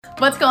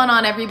What's going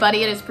on,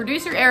 everybody? It is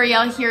producer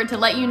Ariel here to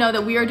let you know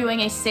that we are doing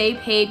a Stay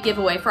Paid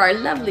giveaway for our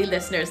lovely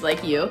listeners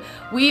like you.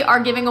 We are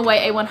giving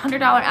away a $100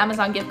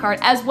 Amazon gift card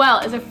as well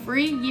as a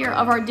free year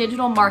of our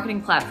digital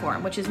marketing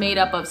platform, which is made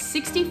up of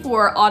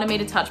 64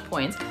 automated touch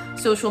points,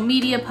 social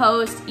media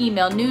posts,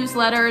 email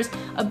newsletters,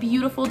 a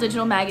beautiful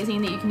digital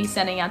magazine that you can be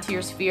sending out to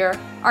your sphere.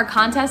 Our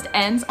contest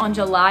ends on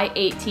July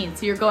 18th,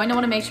 so you're going to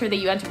want to make sure that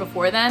you enter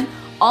before then.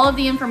 All of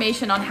the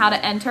information on how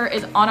to enter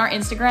is on our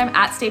Instagram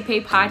at Stay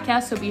Paid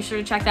Podcast, so be sure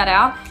to check that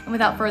out. And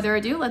without further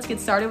ado, let's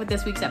get started with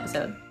this week's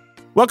episode.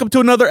 Welcome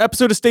to another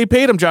episode of Stay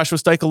Paid. I'm Joshua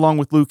Stike along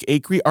with Luke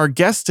Acree. Our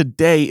guest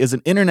today is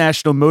an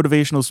international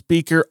motivational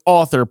speaker,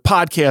 author,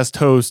 podcast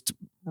host,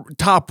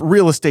 top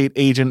real estate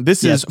agent.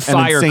 This is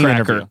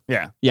firecracker.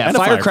 Yeah. And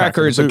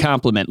firecracker is a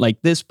compliment.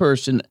 Like this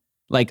person,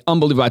 like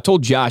unbelievable. I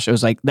told Josh, I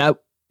was like, that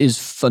is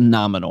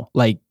phenomenal.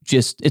 Like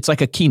just, it's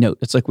like a keynote.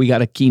 It's like we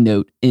got a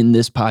keynote in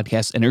this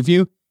podcast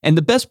interview. And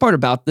the best part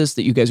about this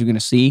that you guys are going to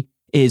see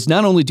is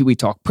not only do we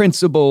talk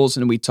principles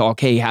and we talk,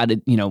 hey, how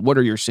did, what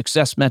are your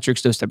success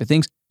metrics, those type of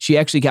things. She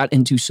actually got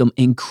into some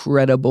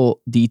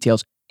incredible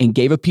details and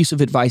gave a piece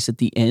of advice at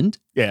the end.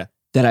 Yeah.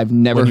 That I've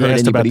never heard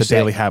anybody about the say.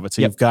 daily habits.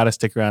 So you've got to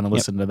stick around and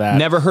listen to that.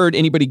 Never heard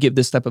anybody give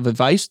this type of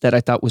advice that I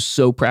thought was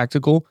so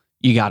practical.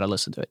 You got to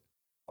listen to it.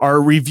 Our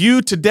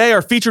review today,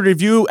 our featured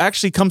review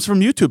actually comes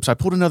from YouTube. So I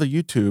pulled another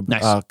YouTube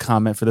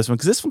comment for this one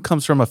because this one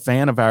comes from a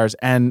fan of ours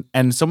and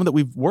someone that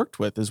we've worked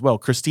with as well,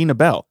 Christina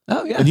Bell.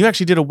 Oh, yeah. And you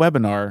actually did a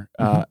webinar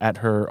at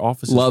her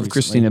office. Love recently.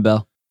 Christina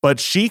Bell. But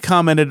she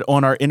commented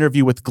on our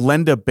interview with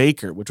Glenda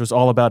Baker, which was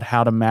all about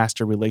how to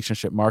master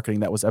relationship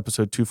marketing. That was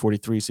episode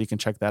 243. So you can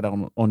check that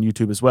out on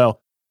YouTube as well.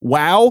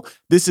 Wow,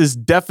 this is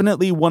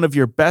definitely one of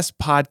your best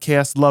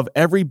podcasts. Love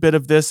every bit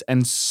of this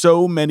and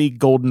so many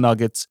golden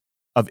nuggets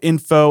of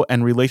info,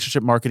 and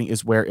relationship marketing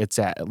is where it's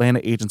at. Atlanta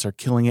agents are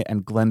killing it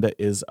and Glenda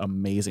is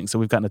amazing. So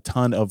we've gotten a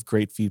ton of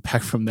great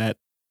feedback from that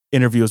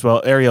interview as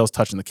well. Ariel's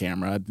touching the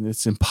camera.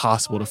 It's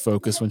impossible to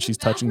focus when she's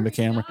touching the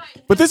camera.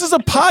 But this is a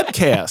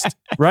podcast,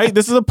 right?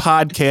 This is a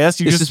podcast.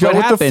 You just go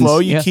with the flow.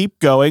 You keep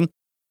going.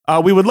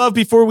 We would love,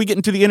 before we get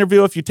into the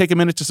interview, if you take a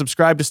minute to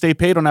subscribe to Stay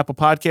Paid on Apple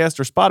Podcasts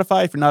or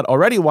Spotify. If you're not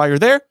already, while you're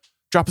there,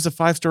 drop us a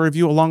 5-star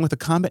review along with a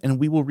comment, and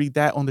we will read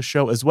that on the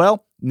show as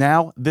well.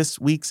 Now, this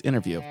week's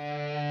interview.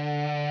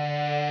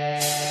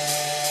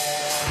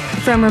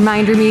 From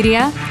Reminder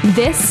Media,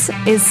 this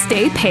is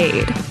Stay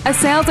Paid, a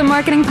sales and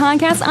marketing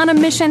podcast on a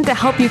mission to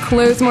help you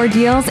close more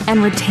deals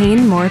and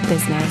retain more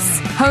business.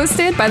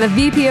 Hosted by the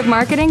VP of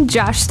Marketing,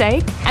 Josh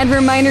Stike, and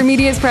Reminder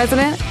Media's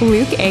president,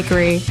 Luke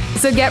Acree.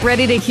 So get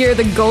ready to hear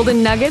the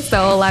golden nuggets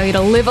that will allow you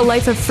to live a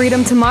life of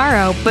freedom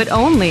tomorrow, but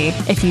only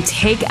if you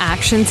take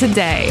action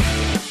today.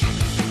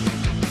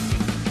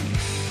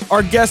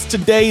 Our guest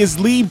today is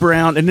Lee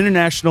Brown, an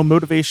international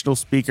motivational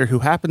speaker who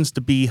happens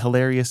to be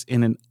hilarious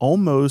in an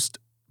almost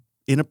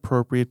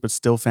inappropriate but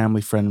still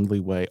family-friendly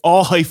way.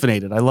 All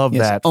hyphenated. I love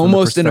that.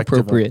 Almost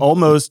inappropriate.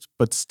 Almost,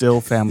 but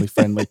still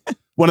family-friendly.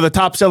 One of the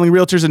top-selling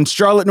realtors in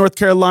Charlotte, North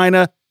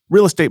Carolina,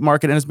 real estate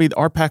market, and has made the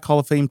RPAC Hall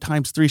of Fame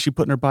 ×3. She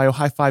put in her bio.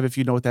 High five if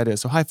you know what that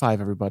is. So high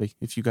five, everybody,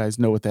 if you guys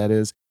know what that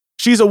is.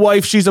 She's a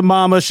wife. She's a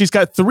mama. She's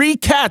got 3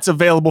 cats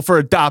available for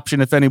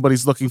adoption if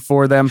anybody's looking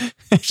for them.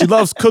 She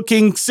loves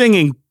cooking,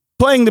 singing,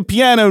 playing the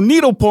piano,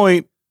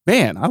 needlepoint.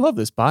 Man, I love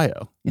this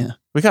bio. Yeah.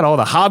 We got all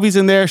the hobbies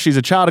in there. She's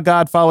a child of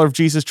God, follower of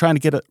Jesus, trying to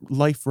get a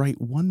life right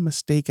one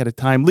mistake at a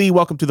time. Lee,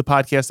 welcome to the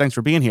podcast. Thanks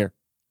for being here.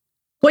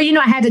 Well,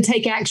 I had to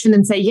take action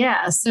and say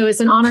yes. So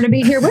it's an honor to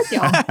be here with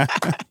y'all.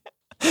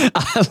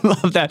 I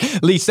love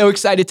that. Lee, so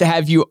excited to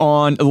have you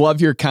on. Love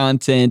your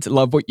content.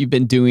 Love what you've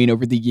been doing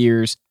over the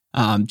years.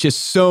 Just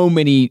so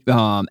many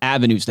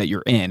avenues that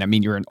you're in. I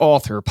mean, you're an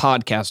author,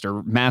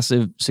 podcaster,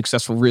 massive,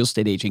 successful real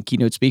estate agent,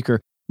 keynote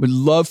speaker. Would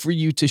love for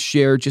you to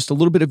share just a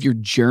little bit of your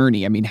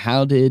journey. I mean,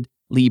 how did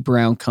Lee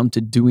Brown come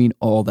to doing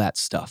all that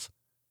stuff?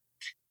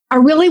 I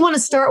really want to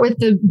start with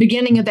the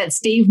beginning of that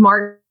Steve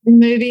Martin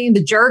movie,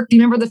 The Jerk. Do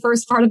you remember the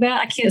first part of that?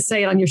 I can't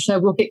say it on your show.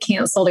 We'll get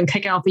canceled and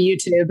kick off of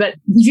YouTube. But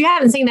if you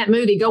haven't seen that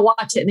movie, go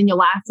watch it and then you'll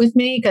laugh with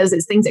me because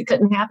it's things that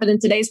couldn't happen in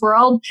today's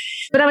world.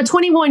 But I'm a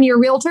 21-year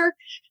realtor.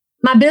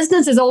 My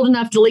business is old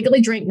enough to legally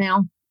drink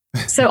now.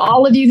 So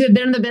all of you who have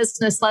been in the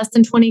business less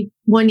than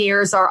 21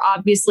 years are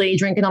obviously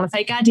drinking on a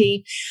fake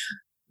ID.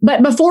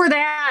 But before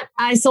that,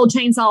 I sold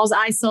chainsaws.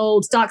 I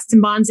sold stocks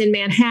and bonds in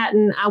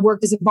Manhattan. I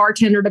worked as a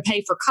bartender to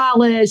pay for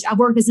college. I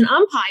worked as an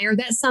umpire.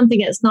 That's something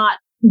that's not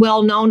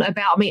well known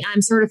about me.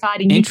 I'm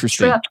certified in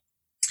Interesting.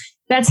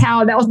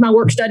 That was my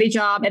work study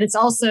job. And it's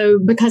also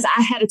because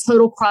I had a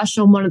total crush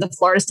on one of the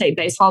Florida State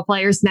baseball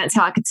players. And that's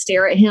how I could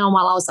stare at him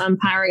while I was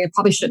umpiring. I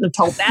probably shouldn't have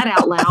told that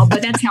out loud,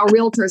 but that's how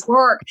realtors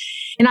work.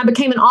 And I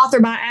became an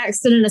author by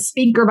accident, a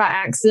speaker by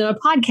accident,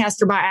 a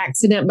podcaster by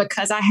accident,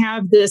 because I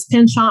have this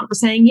penchant for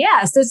saying,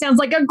 yes, this sounds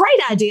like a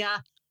great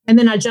idea. And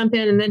then I jump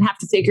in and then have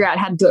to figure out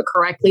how to do it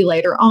correctly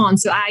later on.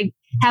 So I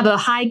have a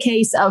high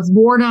case of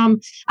boredom,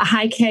 a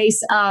high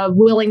case of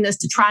willingness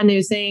to try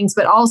new things,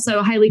 but also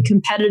a highly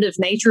competitive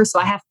nature. So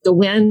I have to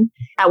win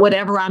at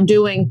whatever I'm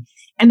doing.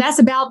 And that's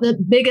about the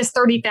biggest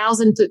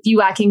 30,000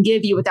 view I can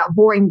give you without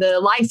boring the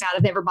life out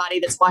of everybody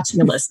that's watching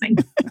and listening.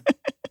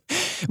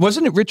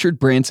 Wasn't it Richard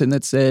Branson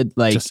that said,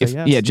 like, just say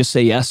yes. Just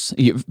say yes.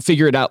 You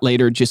figure it out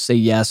later. Just say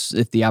yes.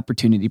 If the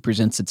opportunity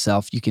presents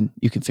itself, you can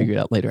figure it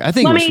out later. I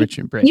think it was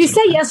Richard Branson. You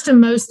say yes to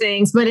most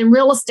things, but in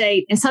real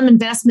estate and some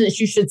investments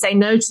you should say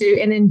no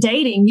to. And in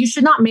dating, you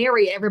should not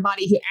marry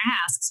everybody who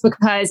asks,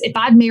 because if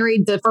I'd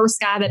married the first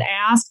guy that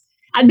asked,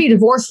 I'd be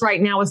divorced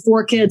right now with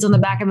 4 kids on the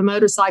back of a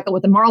motorcycle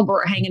with a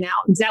Marlboro hanging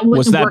out.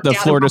 Was that the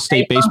Florida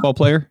State baseball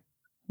player?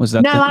 Was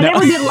that? I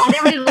never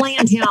did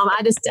land him.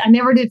 I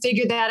never did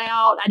figure that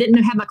out. I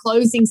didn't have my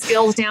closing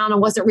skills down. I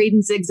wasn't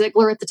reading Zig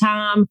Ziglar at the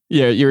time.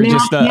 Yeah, you're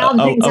just a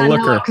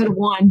looker. I could have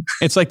won.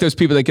 It's like those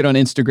people that get on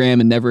Instagram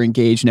and never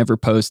engage, never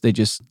post. They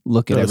just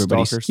look at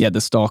everybody. Stalkers.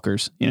 The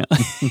stalkers.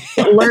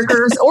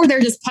 Lurkers, or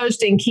they're just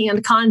posting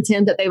canned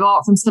content that they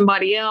bought from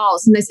somebody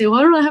else, and they say,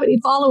 "Well, I don't have any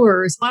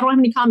followers. Why don't I have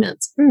any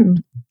comments?"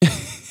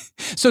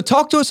 So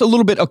talk to us a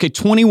little bit. Okay,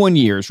 21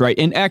 years, right?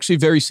 And actually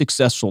very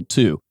successful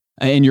too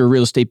in your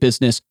real estate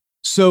business.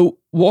 So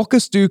walk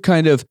us through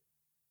kind of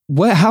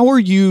how are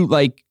you,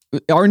 like,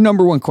 our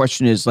number one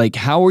question is, like,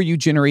 how are you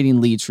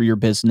generating leads for your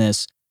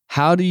business?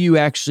 How do you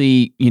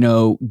actually,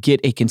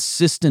 get a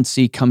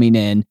consistency coming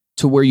in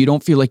to where you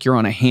don't feel like you're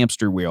on a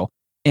hamster wheel?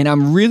 And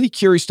I'm really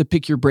curious to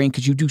pick your brain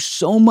because you do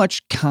so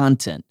much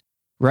content,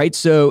 right?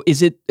 So is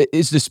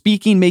the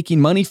speaking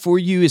making money for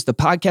you? Is the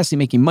podcasting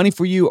making money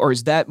for you? Or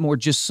is that more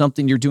just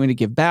something you're doing to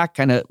give back?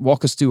 Kind of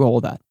walk us through all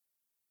of that.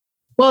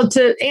 Well,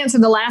 to answer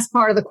the last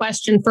part of the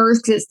question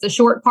first, because it's the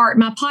short part,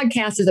 my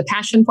podcast is a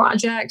passion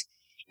project,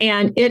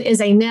 and it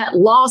is a net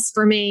loss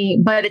for me,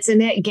 but it's a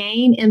net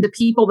gain in the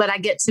people that I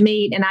get to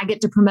meet, and I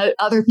get to promote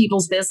other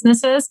people's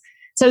businesses.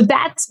 So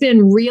that's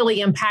been really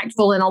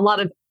impactful in a lot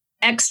of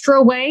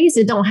extra ways.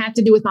 It don't have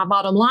to do with my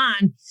bottom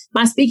line.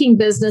 My speaking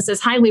business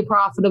is highly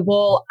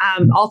profitable.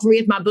 All 3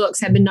 of my books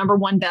have been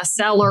 #1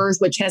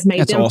 bestsellers, which has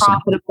made them awesome.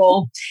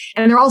 Profitable.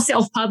 And they're all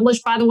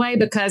self-published, by the way,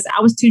 because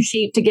I was too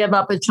cheap to give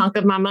up a chunk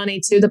of my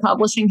money to the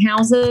publishing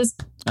houses.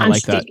 I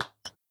like that.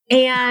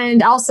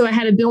 And also I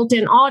had a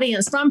built-in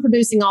audience from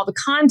producing all the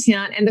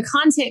content, and the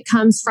content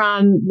comes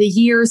from the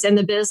years and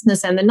the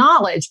business and the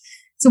knowledge.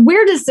 So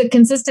where does the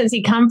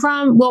consistency come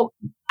from? Well,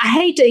 I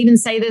hate to even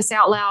say this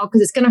out loud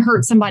because it's going to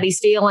hurt somebody's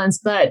feelings,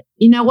 but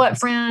you know what,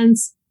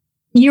 friends?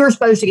 You're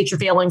supposed to get your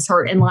feelings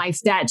hurt in life.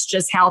 That's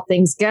just how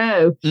things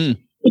go.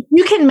 If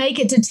you can make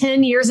it to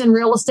 10 years in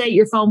real estate,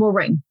 your phone will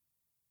ring.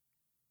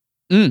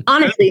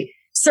 Honestly,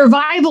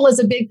 survival is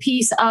a big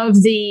piece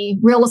of the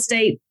real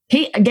estate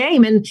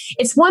game. And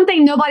it's one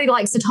thing nobody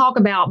likes to talk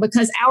about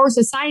because our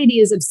society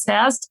is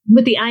obsessed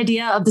with the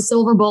idea of the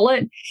silver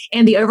bullet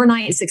and the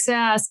overnight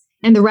success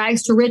and the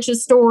rags to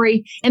riches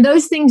story. And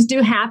those things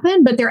do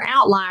happen, but they're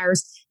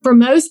outliers. For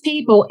most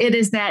people, it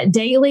is that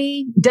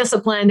daily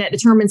discipline that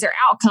determines their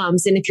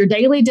outcomes. And if your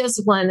daily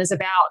discipline is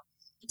about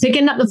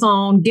picking up the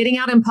phone, getting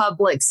out in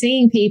public,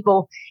 seeing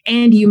people,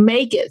 and you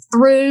make it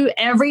through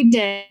every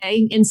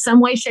day in some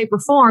way, shape, or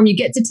form, you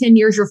get to 10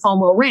 years, your phone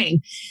will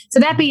ring. So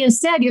that being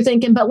said, you're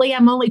thinking, but Lee,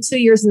 I'm only 2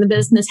 years in the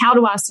business. How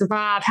do I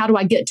survive? How do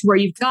I get to where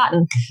you've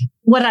gotten?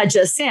 What I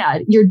just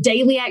said, your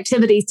daily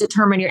activities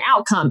determine your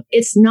outcome.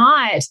 It's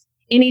not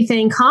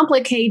anything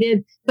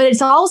complicated, but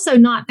it's also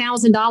not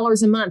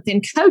 $1,000 a month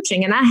in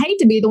coaching. And I hate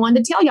to be the one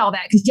to tell y'all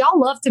that because y'all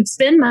love to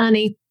spend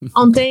money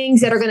on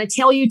things that are going to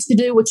tell you to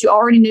do what you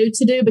already knew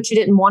to do, but you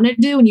didn't want to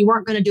do and you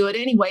weren't going to do it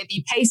anyway. If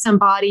you pay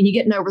somebody and you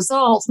get no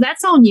results,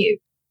 that's on you.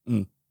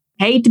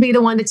 Hate to be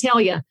the one to tell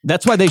you.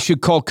 That's why they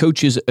should call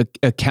coaches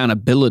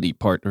accountability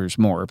partners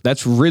more.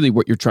 That's really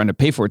what you're trying to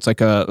pay for. It's like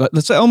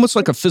it's almost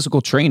like a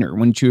physical trainer.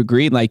 Wouldn't you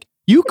agree? Like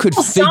you could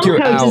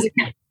figure out.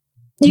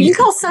 You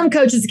can call some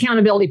coaches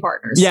accountability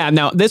partners. Yeah.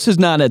 Now, this is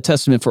not a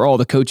testament for all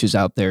the coaches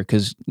out there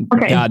because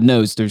God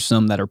knows there's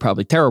some that are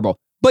probably terrible.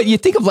 But you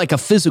think of like a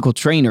physical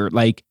trainer,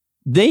 like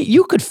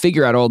you could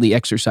figure out all the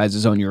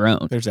exercises on your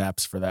own. There's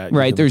apps for that.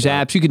 Right. There's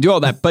apps. You can do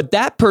all that. But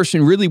that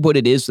person, really what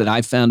it is that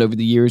I've found over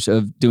the years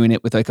of doing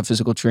it with like a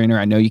physical trainer,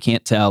 I know you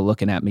can't tell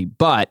looking at me,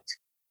 but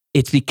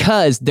it's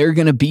because they're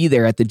going to be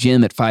there at the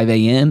gym at 5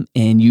 a.m.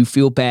 and you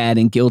feel bad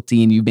and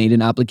guilty and you made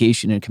an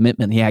obligation and a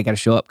commitment. Yeah, I got to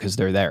show up because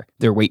they're there.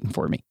 They're waiting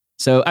for me.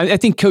 So I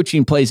think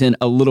coaching plays in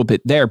a little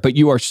bit there, but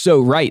you are so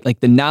right.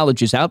 Like the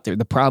knowledge is out there.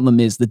 The problem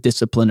is the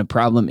discipline. The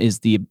problem is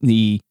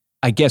the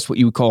I guess what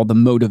you would call the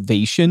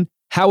motivation.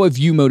 How have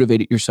you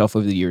motivated yourself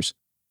over the years?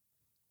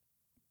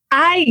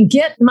 I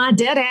get my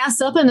dead ass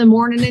up in the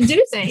morning and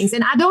do things.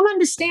 And I don't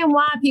understand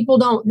why people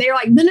don't. They're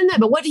like, no,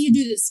 but what do you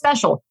do that's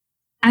special?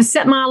 I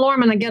set my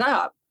alarm and I get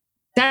up.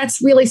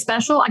 That's really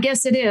special. I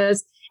guess it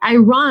is. I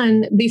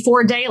run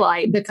before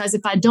daylight because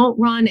if I don't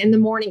run in the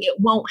morning, it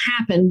won't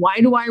happen.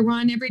 Why do I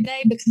run every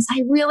day? Because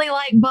I really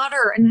like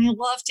butter and I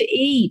love to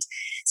eat.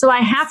 So I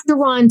have to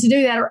run to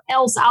do that or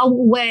else I'll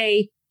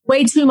weigh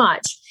way too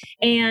much.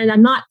 And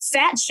I'm not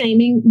fat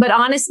shaming, but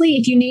honestly,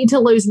 if you need to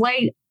lose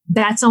weight,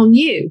 that's on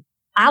you.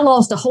 I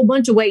lost a whole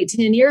bunch of weight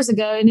 10 years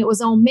ago and it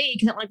was on me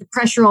because I like the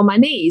pressure on my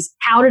knees.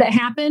 How did it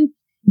happen?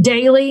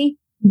 Daily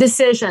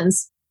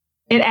decisions.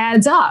 It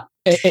adds up.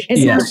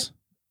 Yes.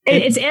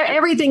 It's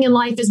everything in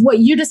life is what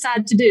you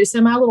decide to do.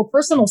 So my little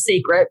personal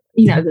secret,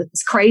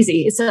 it's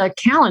crazy. It's a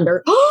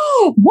calendar.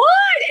 Oh, what?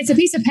 It's a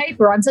piece of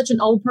paper. I'm such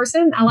an old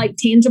person. I like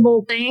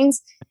tangible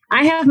things.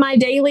 I have my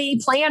daily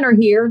planner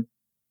here,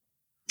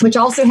 which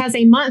also has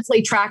a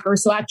monthly tracker.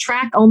 So I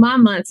track on my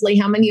monthly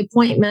how many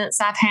appointments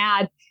I've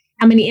had,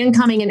 how many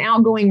incoming and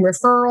outgoing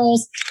referrals.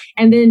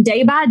 And then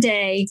day by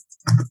day,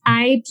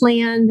 I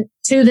plan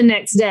to the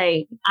next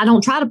day. I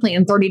don't try to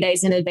plan 30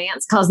 days in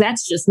advance because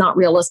that's just not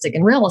realistic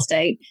in real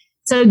estate.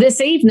 So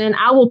this evening,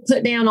 I will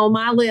put down on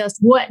my list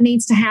what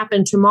needs to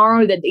happen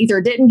tomorrow that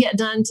either didn't get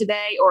done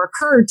today or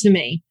occurred to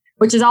me,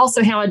 which is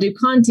also how I do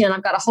content.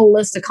 I've got a whole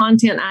list of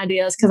content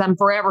ideas because I'm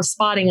forever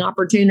spotting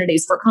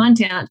opportunities for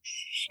content.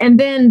 And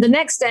then the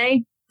next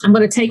day, I'm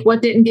going to take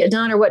what didn't get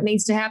done or what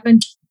needs to happen,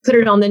 put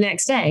it on the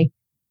next day.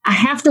 I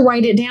have to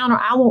write it down or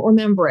I won't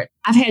remember it.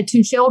 I've had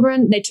 2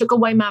 children. They took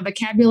away my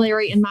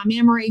vocabulary and my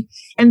memory.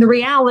 And the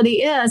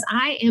reality is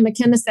I am a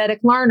kinesthetic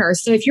learner.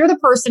 So if you're the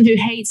person who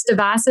hates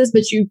devices,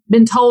 but you've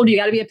been told you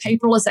got to be a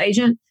paperless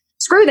agent,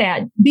 screw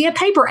that. Be a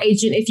paper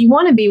agent if you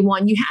want to be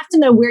one. You have to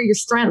know where your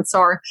strengths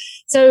are.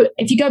 So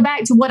if you go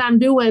back to what I'm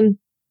doing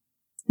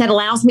that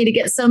allows me to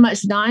get so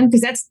much done,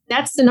 because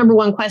that's the number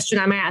one question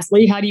I'm asked.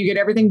 Lee, how do you get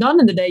everything done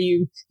in the day?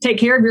 You take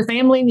care of your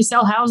family and you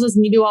sell houses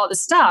and you do all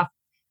this stuff.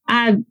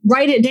 I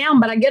write it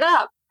down, but I get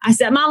up. I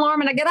set my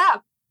alarm and I get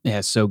up.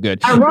 Yeah, so good.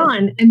 I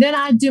run and then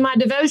I do my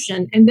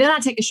devotion and then I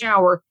take a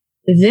shower.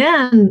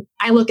 Then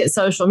I look at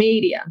social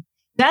media.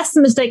 That's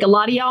the mistake a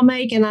lot of y'all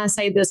make. And I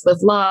say this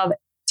with love.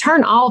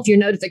 Turn off your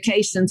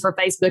notifications for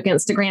Facebook,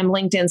 Instagram,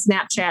 LinkedIn,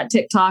 Snapchat,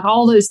 TikTok,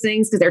 all those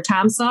things because their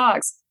time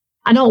sucks.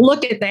 I don't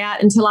look at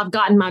that until I've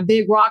gotten my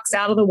big rocks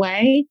out of the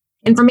way.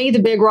 And for me,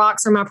 the big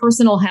rocks are my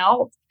personal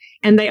health.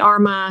 And they are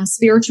my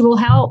spiritual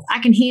health. I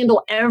can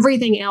handle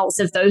everything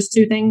else if those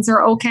 2 things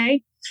are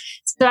okay.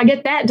 So I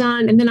get that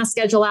done and then I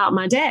schedule out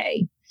my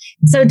day.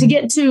 So to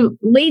get to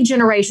lead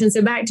generation,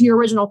 so back to your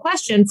original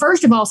question,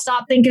 first of all,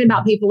 stop thinking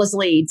about people as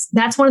leads.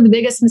 That's one of the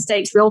biggest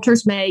mistakes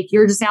realtors make.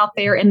 You're just out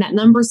there in that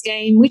numbers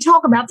game. We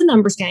talk about the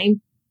numbers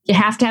game. You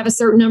have to have a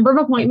certain number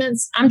of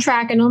appointments. I'm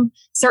tracking them.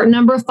 Certain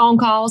number of phone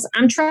calls.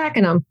 I'm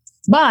tracking them.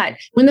 But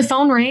when the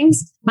phone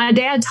rings, my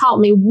dad taught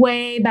me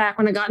way back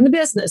when I got in the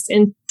business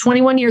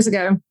 21 years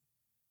ago.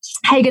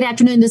 Hey, good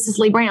afternoon. This is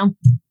Lee Brown.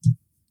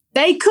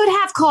 They could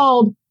have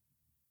called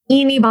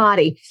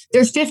anybody.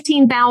 There's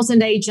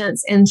 15,000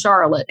 agents in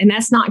Charlotte, and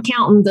that's not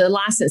counting the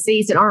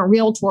licensees that aren't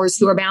realtors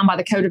who are bound by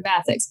the Code of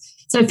Ethics.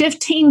 So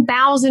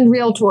 15,000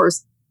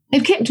 realtors.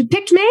 They've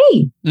picked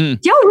me.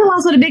 Y'all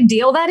realize what a big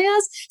deal that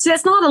is? So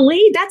that's not a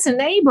lead. That's a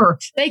neighbor.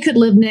 They could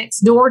live next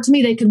door to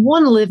me. They could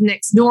want to live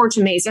next door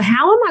to me. So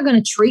how am I going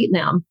to treat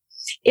them?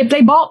 If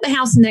they bought the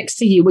house next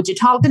to you, would you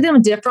talk to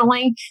them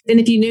differently than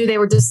if you knew they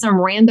were just some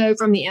rando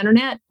from the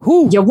internet?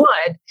 You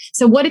would.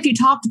 So what if you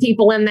talk to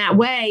people in that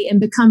way and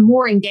become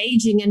more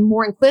engaging and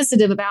more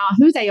inquisitive about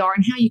who they are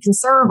and how you can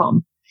serve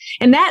them?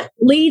 And that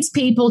leads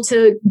people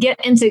to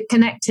get into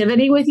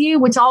connectivity with you,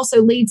 which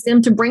also leads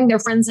them to bring their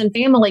friends and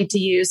family to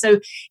you.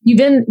 So you've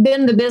been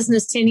in the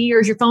business 10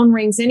 years, your phone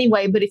rings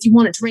anyway. But if you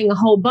want it to ring a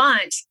whole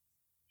bunch,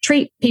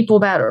 treat people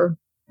better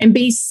and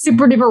be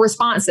super duper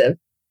responsive.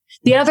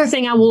 The other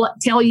thing I will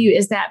tell you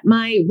is that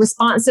my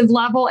responsive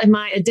level and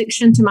my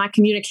addiction to my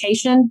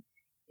communication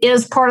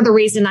is part of the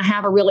reason I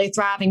have a really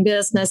thriving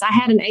business. I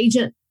had an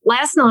agent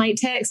last night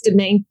texted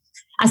me.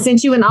 I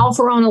sent you an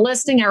offer on a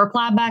listing. I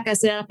replied back. I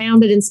said, I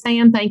found it in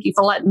spam. Thank you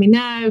for letting me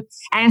know.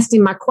 I asked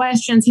him my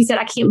questions. He said,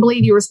 I can't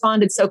believe you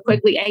responded so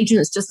quickly.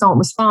 Agents just don't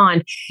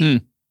respond.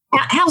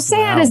 How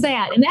sad is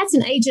that? And that's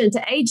an agent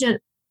to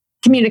agent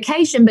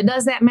communication. But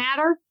does that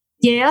matter?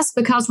 Yes,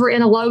 because we're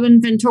in a low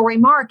inventory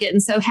market.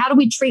 And so how do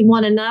we treat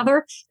one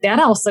another? That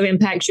also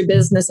impacts your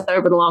business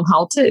over the long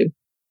haul too.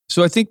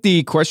 So I think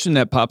the question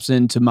that pops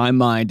into my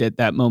mind at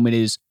that moment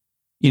is,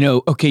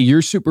 okay,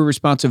 you're super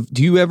responsive.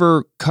 Do you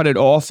ever cut it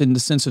off in the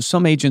sense of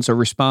some agents are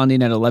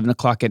responding at 11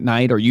 o'clock at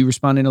night? Are you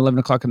responding at 11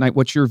 o'clock at night?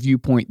 What's your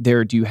viewpoint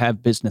there? Do you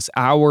have business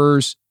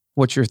hours?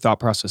 What's your thought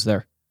process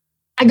there?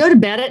 I go to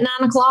bed at 9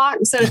 o'clock.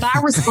 So if I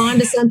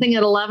respond to something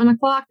at 11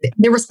 o'clock,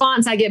 the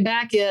response I get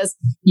back is,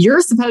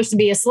 you're supposed to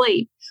be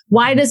asleep.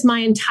 Why does my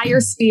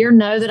entire sphere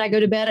know that I go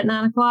to bed at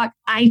 9 o'clock?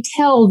 I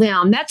tell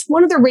them. That's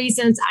one of the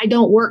reasons I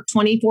don't work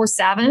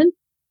 24/7.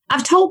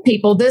 I've told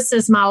people this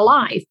is my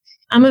life.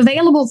 I'm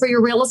available for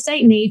your real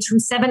estate needs from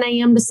 7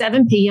 a.m. to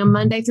 7 p.m.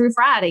 Monday through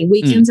Friday.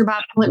 Weekends are by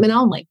appointment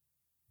only.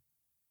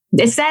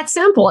 It's that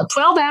simple.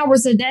 12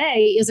 hours a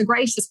day is a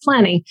gracious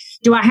plenty.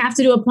 Do I have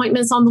to do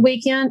appointments on the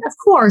weekend? Of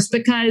course,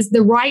 because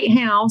the right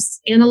house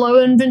in a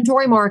low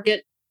inventory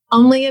market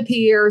only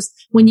appears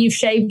when you've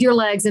shaved your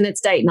legs and it's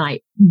date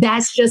night.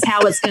 That's just how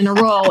it's going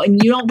to roll. And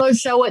you don't go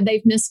show it,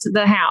 they've missed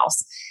the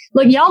house.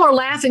 Look, y'all are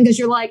laughing because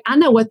you're like, I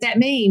know what that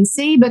means.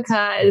 See,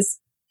 because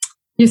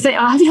you say,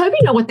 I hope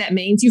you know what that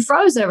means. You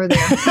froze over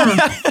there.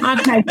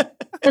 Okay.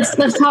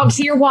 Let's talk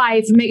to your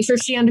wife and make sure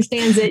she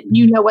understands that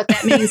you know what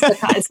that means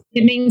because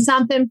it means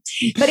something.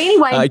 But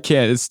anyway. I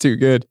can't. It's too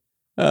good.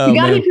 You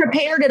got to be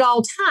prepared at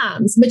all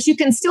times, but you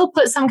can still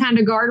put some kind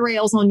of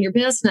guardrails on your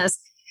business.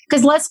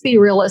 Because let's be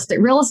realistic,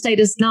 real estate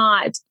is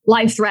not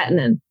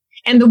life-threatening.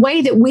 And the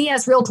way that we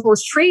as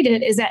realtors treat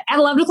it is that at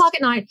 11 o'clock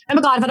at night, oh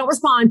my God, if I don't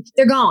respond,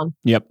 they're gone.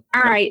 Yep.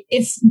 All right.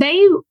 If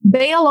they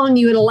bail on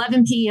you at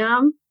 11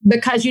 p.m.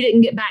 because you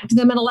didn't get back to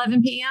them at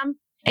 11 p.m.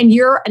 and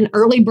you're an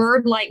early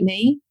bird like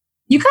me,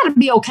 you got to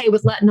be okay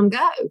with letting them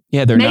go.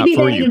 Yeah, they're Maybe not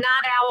for they need you. a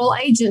night owl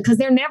agent because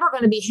they're never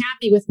going to be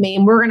happy with me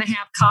and we're going to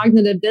have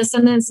cognitive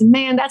dissonance. And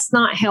man, that's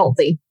not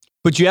healthy.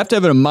 But you have to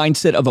have a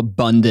mindset of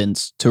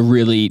abundance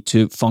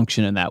to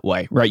function in that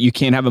way, right? You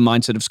can't have a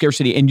mindset of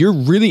scarcity. And you're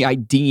really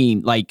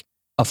IDing like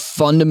a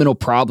fundamental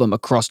problem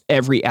across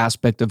every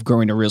aspect of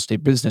growing a real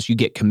estate business. You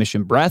get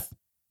commission breath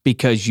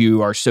because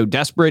you are so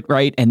desperate,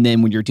 right? And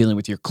then when you're dealing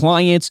with your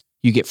clients,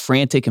 you get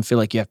frantic and feel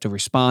like you have to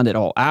respond at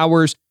all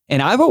hours.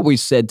 And I've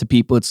always said to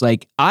people, it's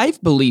like, I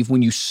believe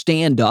when you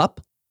stand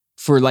up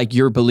for like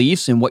your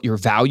beliefs and what your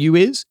value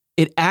is,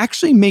 it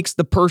actually makes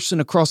the person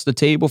across the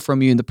table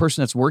from you and the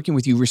person that's working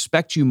with you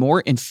respect you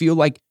more and feel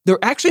like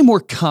they're actually more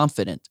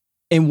confident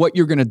in what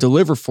you're going to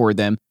deliver for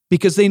them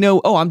because they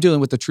know, oh, I'm dealing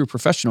with a true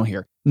professional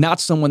here, not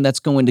someone that's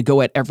going to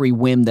go at every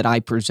whim that I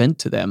present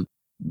to them,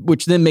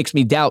 which then makes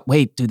me doubt,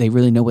 wait, do they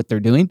really know what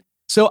they're doing?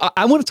 So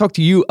I want to talk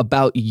to you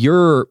about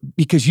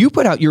because you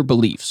put out your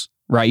beliefs,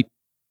 right?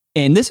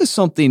 And this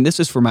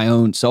is for my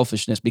own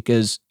selfishness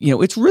because,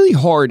 it's really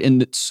hard in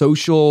the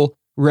social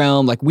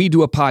realm. Like we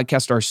do a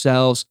podcast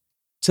ourselves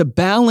to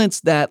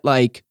balance that.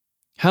 Like,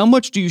 how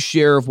much do you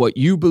share of what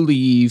you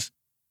believe?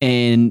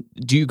 And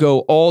do you go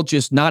all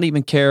just not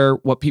even care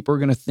what people are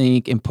going to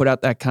think and put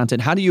out that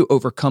content? How do you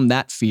overcome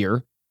that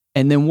fear?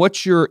 And then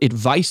what's your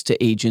advice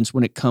to agents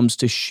when it comes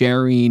to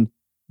sharing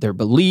their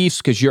beliefs?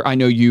 Because I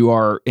know you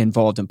are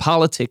involved in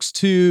politics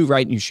too,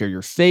 right? And you share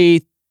your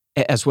faith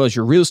as well as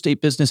your real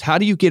estate business. How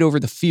do you get over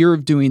the fear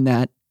of doing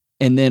that?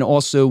 And then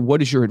also, what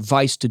is your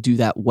advice to do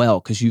that well?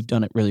 Because you've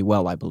done it really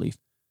well, I believe.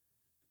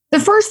 The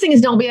first thing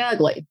is don't be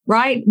ugly,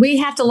 right? We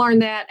have to learn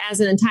that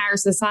as an entire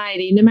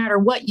society. No matter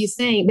what you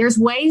think, there's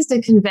ways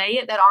to convey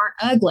it that aren't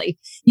ugly.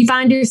 You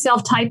find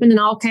yourself typing in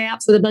all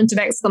caps with a bunch of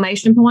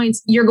exclamation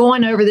points, you're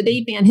going over the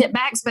deep end. Hit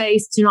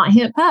backspace, do not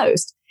hit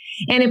post.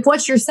 And if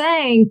what you're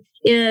saying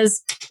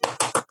is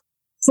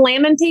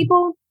slamming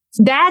people,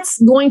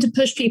 that's going to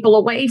push people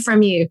away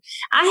from you.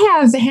 I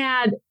have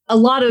had a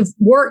lot of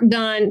work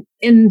done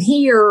in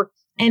here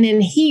and in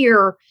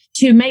here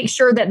to make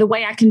sure that the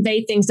way I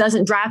convey things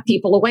doesn't drive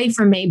people away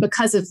from me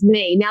because of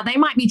me. Now, they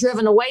might be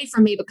driven away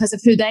from me because of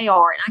who they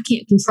are, and I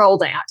can't control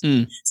that.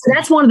 So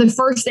that's one of the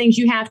first things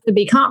you have to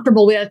be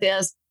comfortable with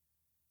is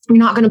you're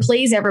not going to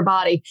please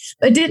everybody.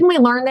 But didn't we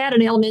learn that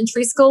in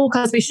elementary school?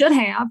 Because we should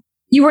have.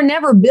 You were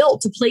never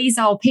built to please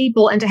all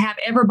people and to have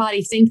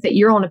everybody think that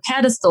you're on a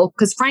pedestal.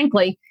 Because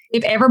frankly,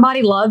 if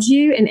everybody loves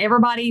you and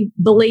everybody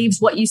believes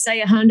what you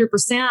say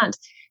 100%,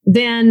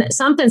 then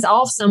something's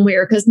off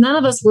somewhere because none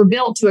of us were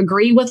built to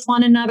agree with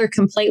one another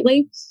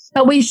completely.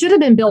 But we should have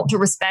been built to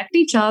respect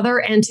each other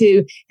and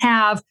to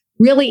have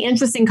really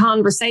interesting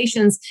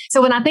conversations.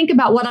 So when I think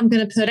about what I'm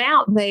going to put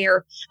out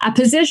there, I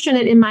position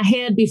it in my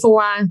head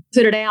before I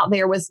put it out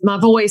there with my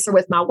voice or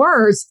with my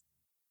words.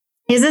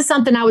 Is this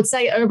something I would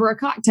say over a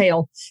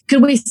cocktail?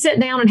 Could we sit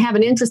down and have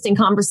an interesting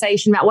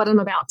conversation about what I'm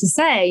about to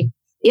say?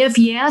 If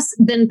yes,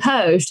 then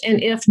post.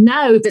 And if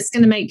no, if it's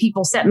going to make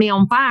people set me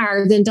on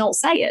fire, then don't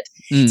say it.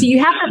 So you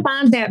have to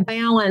find that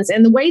balance.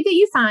 And the way that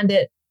you find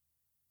it,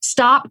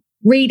 stop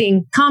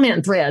reading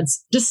comment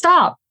threads. Just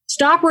stop.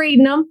 Stop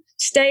reading them.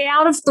 Stay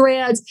out of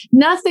threads.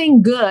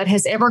 Nothing good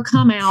has ever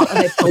come out of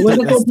a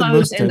political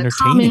post in the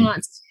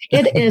comments.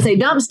 It is a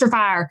dumpster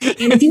fire.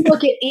 And if you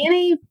look at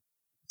any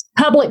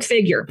public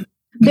figure,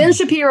 Ben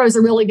Shapiro is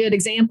a really good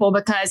example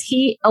because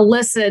he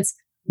elicits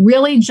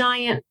really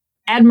giant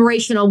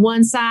admiration on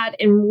one side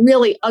and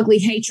really ugly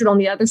hatred on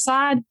the other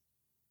side.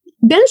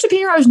 Ben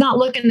Shapiro is not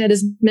looking at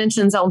his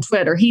mentions on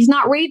Twitter. He's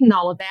not reading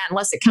all of that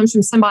unless it comes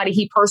from somebody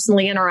he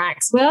personally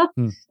interacts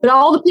with. But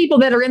all the people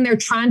that are in there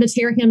trying to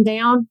tear him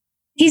down,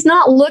 he's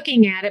not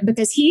looking at it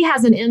because he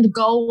has an end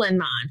goal in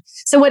mind.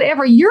 So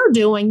whatever you're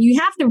doing, you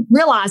have to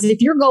realize that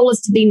if your goal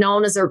is to be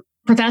known as a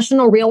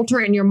professional realtor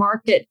in your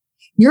market,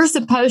 you're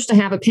supposed to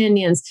have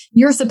opinions.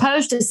 You're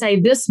supposed to say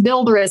this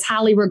builder is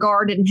highly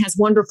regarded and has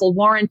wonderful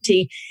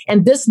warranty.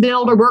 And this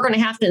builder, we're going to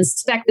have to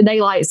inspect the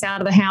daylights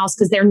out of the house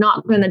because they're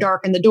not going to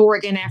darken the door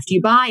again after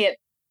you buy it.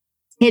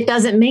 It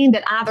doesn't mean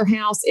that either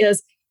house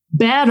is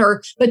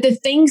better, but the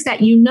things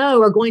that you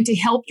know are going to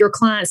help your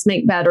clients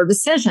make better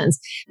decisions.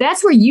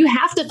 That's where you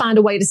have to find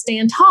a way to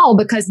stand tall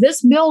because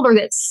this builder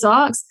that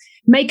sucks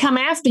may come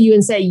after you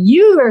and say,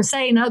 you are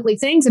saying ugly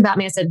things about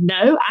me. I said,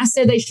 no, I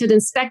said they should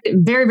inspect it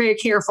very, very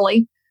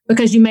carefully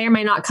because you may or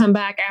may not come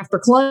back after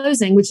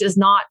closing, which is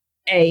not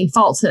a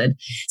falsehood.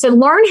 So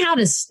learn how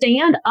to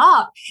stand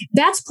up.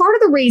 That's part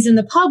of the reason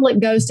the public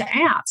goes to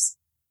apps.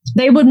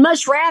 They would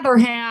much rather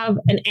have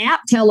an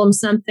app tell them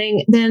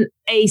something than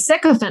a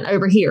sycophant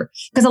over here.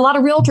 Because a lot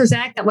of realtors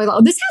act that way. Like,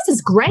 oh, this house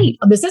is great.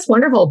 Oh, this is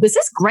wonderful. This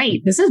is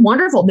great. This is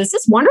wonderful. This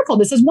is wonderful.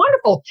 This is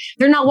wonderful.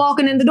 They're not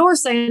walking in the door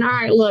saying, all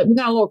right, look, we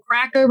got a little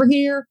crack over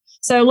here.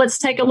 So let's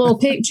take a little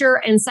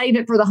picture and save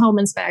it for the home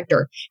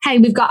inspector. Hey,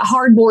 we've got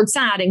hardboard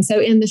siding. So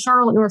in the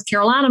Charlotte, North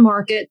Carolina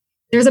market,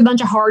 there's a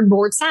bunch of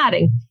hardboard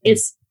siding.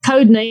 Its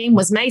code name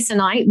was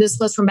Masonite. This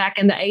was from back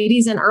in the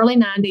 80s and early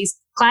 90s.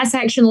 Class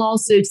action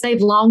lawsuits,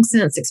 they've long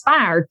since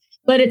expired,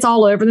 but it's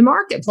all over the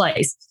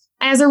marketplace.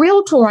 As a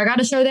realtor, I got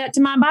to show that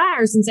to my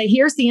buyers and say,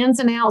 here's the ins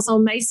and outs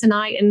on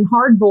Masonite and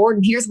hardboard,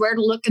 and here's where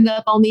to look it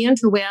up on the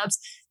interwebs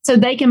so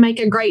they can make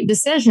a great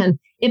decision.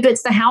 If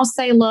it's the house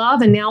they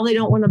love and now they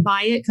don't want to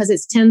buy it because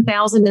it's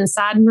 $10,000 in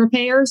siding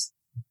repairs,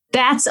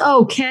 that's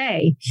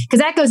okay. Because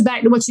that goes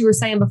back to what you were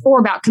saying before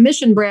about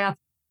commission breath.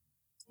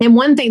 And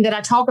one thing that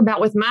I talk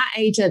about with my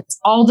agents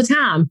all the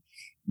time,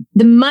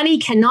 the money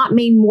cannot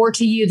mean more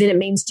to you than it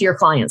means to your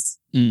clients.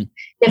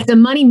 If the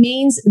money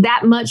means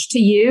that much to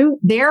you,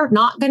 they're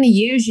not going to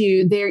use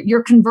you.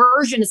 Your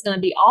conversion is going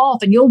to be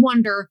off, and you'll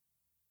wonder,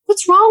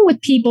 what's wrong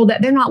with people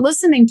that they're not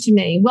listening to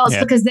me? Well, it's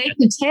because they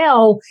could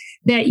tell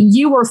that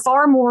you were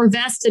far more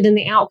vested in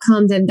the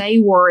outcome than they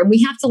were, and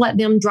we have to let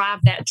them drive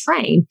that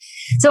train.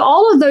 So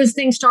all of those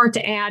things start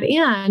to add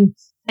in.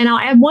 And I'll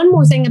add one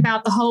more thing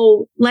about the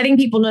whole letting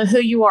people know who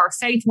you are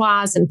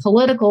faith-wise and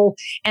political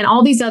and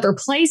all these other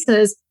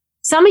places.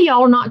 Some of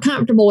y'all are not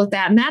comfortable with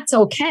that, and that's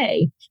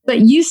okay.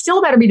 But you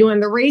still better be doing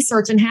the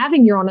research and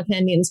having your own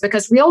opinions,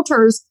 because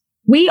realtors,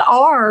 we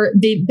are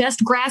the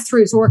best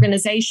grassroots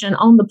organization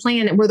on the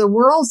planet. We're the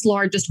world's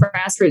largest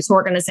grassroots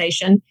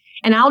organization.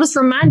 And I'll just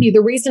remind you,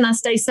 the reason I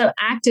stay so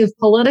active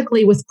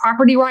politically with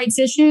property rights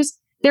issues,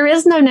 there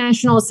is no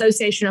National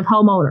Association of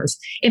Homeowners.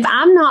 If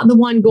I'm not the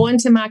one going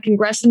to my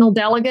congressional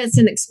delegates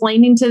and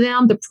explaining to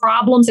them the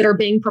problems that are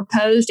being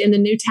proposed in the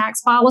new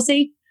tax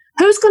policy,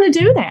 who's going to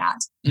do that?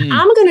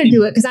 I'm going to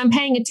do it because I'm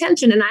paying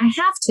attention and I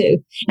have to.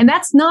 And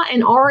that's not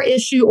an R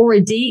issue or a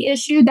D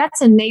issue.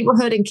 That's a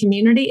neighborhood and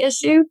community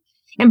issue.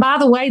 And by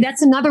the way,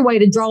 that's another way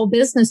to draw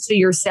business to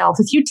yourself.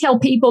 If you tell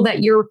people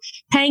that you're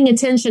paying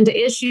attention to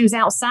issues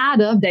outside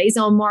of days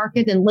on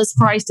market and list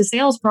price to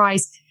sales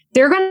price,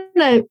 they're going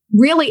to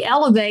really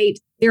elevate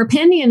their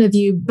opinion of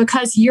you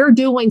because you're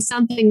doing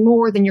something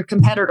more than your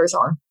competitors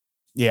are.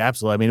 Yeah,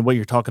 absolutely. I mean, what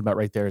you're talking about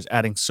right there is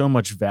adding so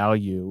much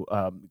value,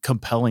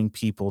 compelling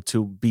people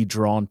to be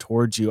drawn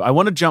towards you. I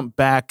want to jump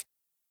back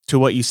to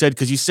what you said,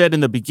 because you said in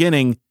the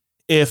beginning,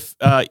 if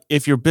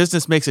your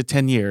business makes it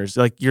 10 years,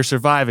 like you're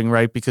surviving,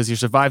 right? Because you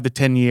survived the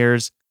 10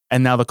 years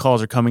and now the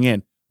calls are coming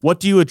in. What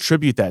do you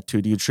attribute that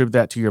to? Do you attribute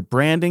that to your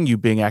branding, you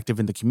being active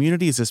in the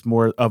community? Is this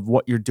more of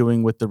what you're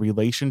doing with the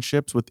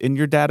relationships within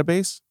your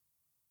database?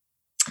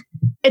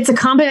 It's a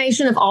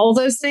combination of all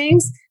those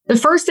things. The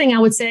first thing I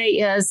would say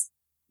is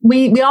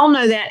we all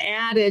know that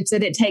adage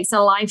that it takes a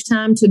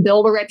lifetime to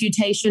build a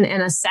reputation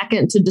and a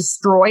second to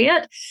destroy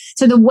it.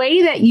 So the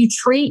way that you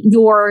treat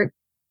your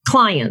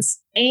clients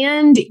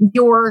and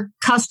your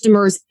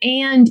customers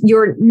and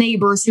your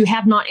neighbors who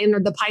have not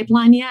entered the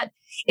pipeline yet,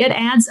 it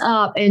adds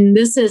up. And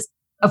this is,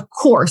 of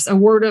course, a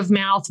word of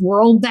mouth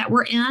world that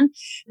we're in,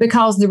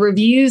 because the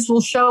reviews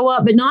will show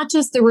up, but not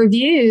just the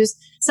reviews.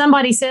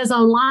 Somebody says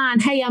online,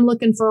 hey, I'm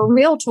looking for a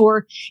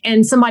realtor.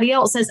 And somebody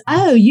else says,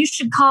 oh, you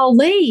should call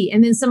Lee.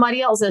 And then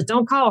somebody else says,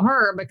 don't call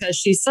her because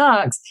she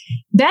sucks.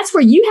 That's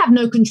where you have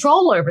no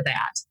control over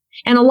that.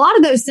 And a lot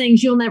of those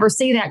things, you'll never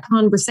see that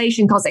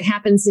conversation because it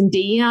happens in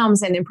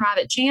DMs and in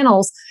private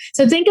channels.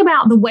 So think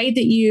about the way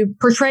that you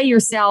portray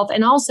yourself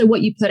and also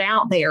what you put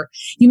out there.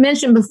 You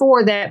mentioned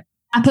before that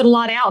I put a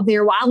lot out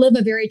there. Well, I live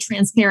a very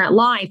transparent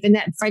life, and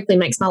that frankly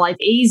makes my life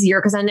easier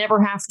because I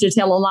never have to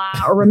tell a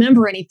lie or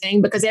remember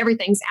anything because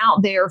everything's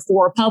out there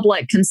for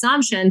public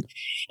consumption.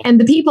 And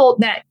the people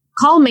that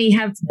call me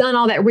have done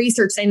all that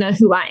research. They know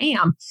who I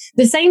am.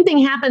 The same thing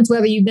happens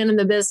whether you've been in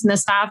the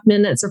business 5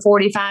 minutes or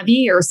 45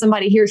 years.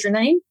 Somebody hears your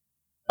name.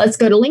 Let's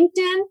go to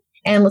LinkedIn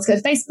and let's go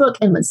to Facebook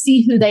and let's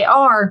see who they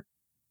are.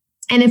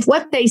 And if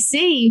what they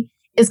see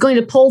is going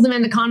to pull them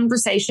into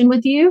conversation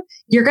with you,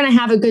 you're going to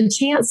have a good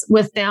chance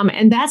with them.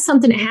 And that's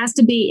something that has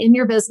to be in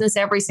your business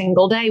every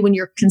single day when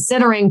you're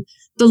considering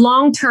the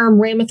long-term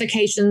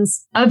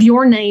ramifications of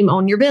your name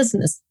on your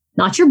business,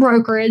 not your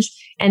brokerage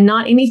and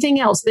not anything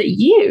else, but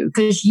you,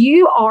 because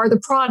you are the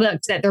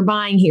product that they're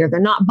buying here.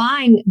 They're not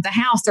buying the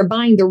house. They're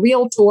buying the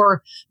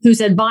realtor whose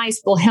advice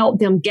will help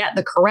them get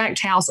the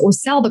correct house or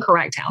sell the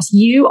correct house.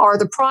 You are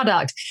the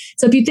product.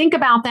 So if you think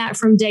about that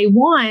from day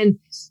one,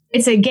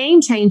 it's a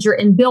game changer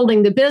in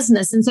building the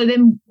business. And so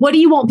then what do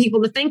you want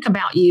people to think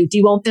about you? Do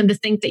you want them to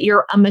think that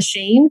you're a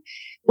machine?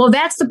 Well,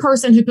 that's the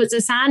person who puts a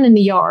sign in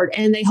the yard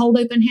and they hold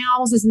open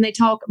houses and they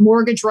talk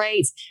mortgage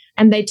rates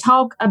and they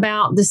talk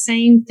about the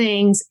same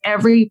things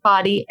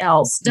everybody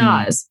else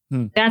does.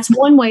 That's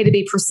one way to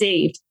be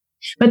perceived.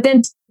 But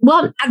then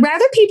Well, I'd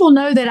rather people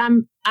know that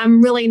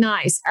I'm really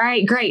nice. All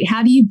right, great.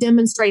 How do you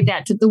demonstrate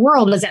that to the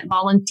world? Is that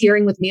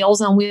volunteering with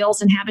Meals on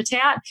Wheels and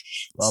Habitat?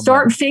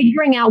 Start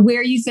figuring out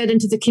where you fit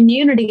into the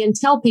community and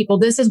tell people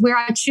this is where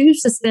I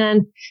choose to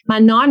spend my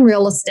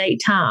non-real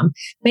estate time.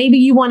 Maybe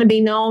you want to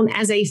be known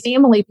as a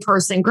family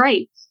person.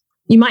 Great.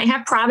 You might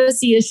have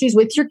privacy issues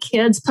with your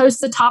kids.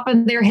 Post the top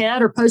of their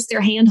head or post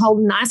their hand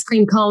holding an ice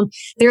cream cone.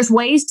 There's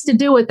ways to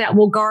do it that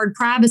will guard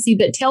privacy,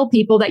 but tell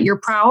people that your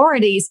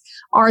priorities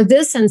are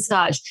this and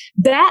such.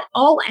 That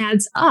all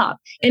adds up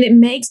and it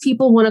makes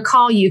people want to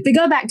call you. If we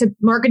go back to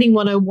Marketing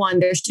 101,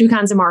 there's two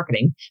kinds of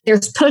marketing.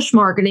 There's push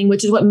marketing,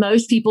 which is what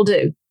most people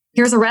do.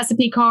 Here's a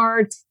recipe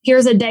card.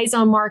 Here's a days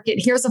on market.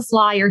 Here's a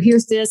flyer.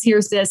 Here's this,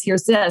 here's this,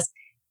 here's this.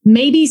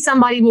 Maybe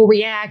somebody will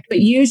react, but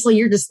usually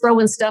you're just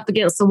throwing stuff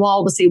against the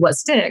wall to see what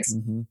sticks.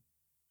 Mm-hmm.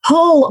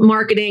 Pull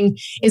marketing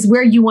is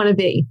where you want to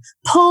be.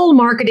 Pull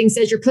marketing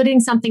says you're putting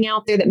something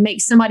out there that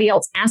makes somebody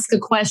else ask a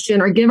question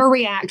or give a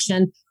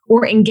reaction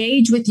or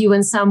engage with you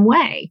in some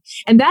way.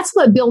 And that's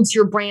what builds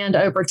your brand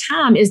over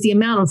time is the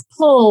amount of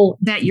pull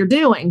that you're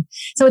doing.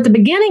 So at the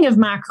beginning of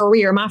my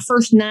career, my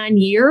first 9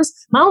 years,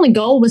 my only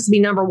goal was to be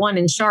number one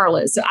in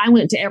Charlotte. So I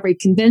went to every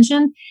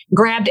convention,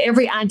 grabbed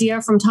every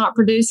idea from top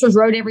producers,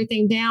 wrote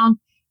everything down.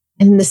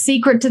 And the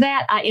secret to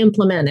that, I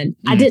implemented.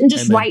 I didn't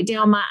just write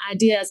down my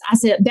ideas. I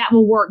said, that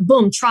will work.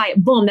 Boom, try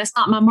it. Boom, that's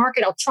not my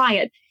market. I'll try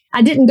it.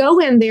 I didn't go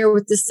in there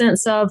with the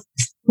sense of,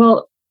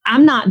 well,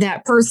 I'm not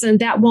that person.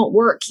 That won't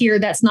work here.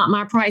 That's not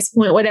my price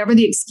point. Whatever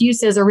the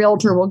excuse is a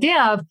realtor will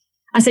give.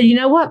 I said, you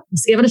know what?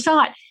 Let's give it a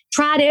shot.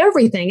 Tried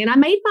everything. And I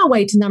made my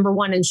way to number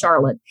one in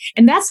Charlotte.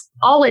 And that's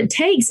all it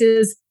takes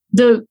is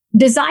the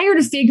desire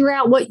to figure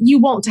out what you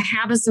want to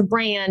have as a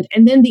brand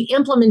and then the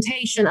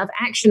implementation of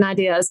action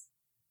ideas.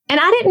 And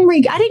I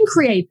didn't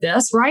create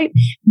this, right?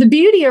 The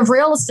beauty of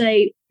real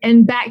estate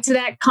and back to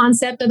that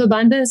concept of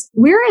abundance,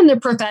 we're in the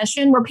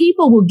profession where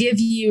people will give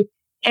you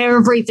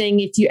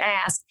everything if you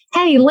ask.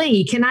 Hey,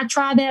 Lee, can I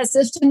try that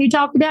system you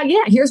talked about?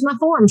 Yeah, here's my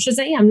form.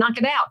 Shazam, knock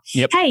it out.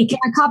 Yep. Hey, can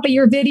I copy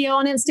your video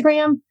on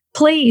Instagram?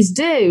 Please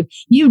do.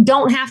 You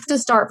don't have to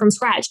start from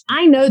scratch.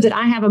 I know that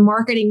I have a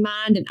marketing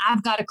mind and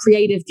I've got a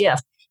creative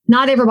gift.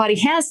 Not everybody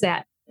has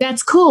that.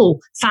 That's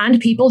cool. Find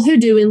people who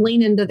do and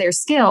lean into their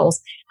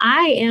skills.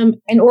 I am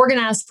an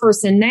organized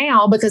person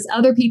now because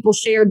other people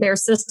shared their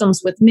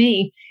systems with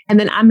me and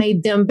then I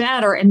made them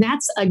better. And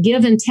that's a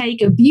give and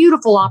take, a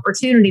beautiful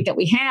opportunity that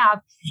we have.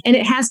 And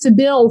it has to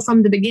build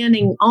from the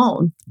beginning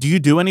on. Do you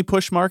do any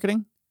push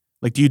marketing?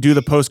 Like, do you do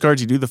the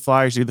postcards? You do the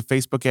flyers? You do the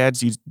Facebook ads?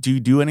 Do you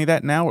do any of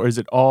that now? Or is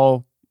it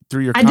all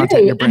through your content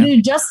and your brand? I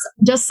do just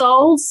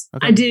solds.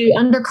 Okay. I do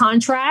under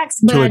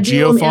contracts. But to a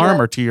GeoFarm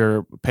or to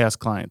your past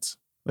clients?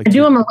 Like I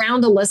do them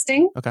around a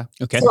listing. Okay.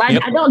 So I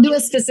don't do a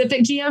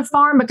specific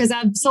GeoFarm because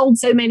I've sold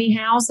so many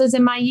houses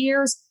in my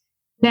years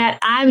that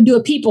I would do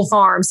a people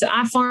farm. So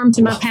I farm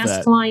to my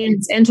past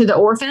clients and to the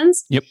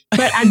orphans. Yep.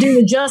 But I do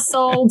the just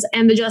solds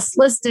and the just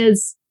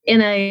listeds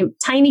in a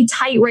tiny,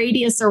 tight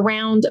radius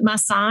around my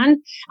sign.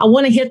 I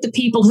want to hit the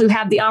people who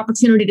have the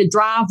opportunity to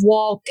drive,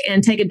 walk,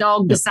 and take a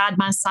dog beside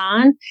my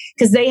sign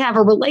because they have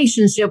a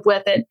relationship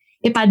with it.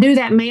 If I do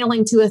that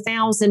mailing to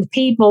 1,000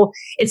 people,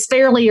 it's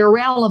fairly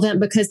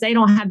irrelevant because they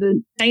don't have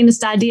the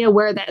faintest idea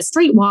where that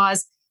street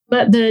was.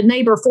 But the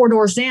neighbor 4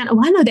 doors down, oh,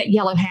 I know that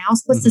yellow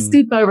house. What's the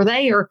scoop over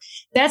there?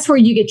 That's where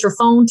you get your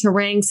phone to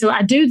ring. So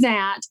I do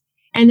that.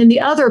 And then the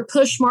other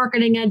push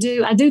marketing I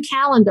do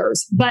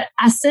calendars, but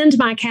I send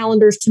my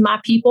calendars to my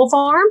people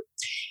farm.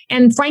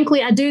 And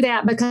frankly, I do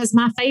that because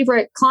my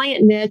favorite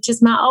client niche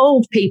is my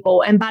old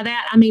people. And by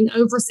that, I mean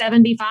over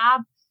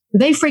 75.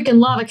 They freaking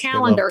love a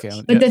calendar.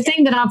 But the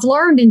thing that I've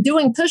learned in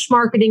doing push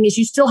marketing is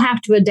you still have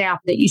to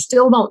adapt it. You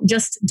still don't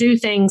just do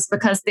things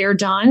because they're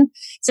done.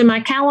 So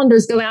my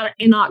calendars go out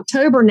in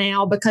October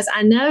now because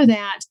I know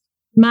that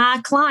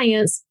my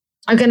clients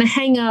are going to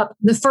hang up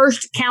the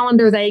first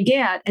calendar they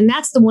get. And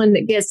that's the one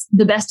that gets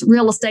the best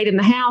real estate in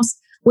the house,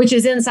 which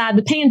is inside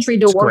the pantry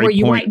door where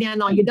you write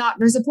down all your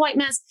doctor's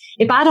appointments.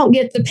 If I don't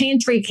get the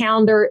pantry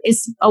calendar,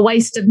 it's a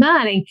waste of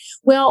money.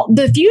 Well,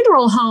 the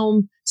funeral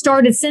home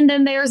started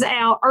sending theirs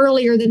out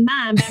earlier than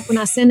mine back when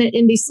I sent it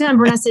in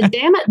December. And I said,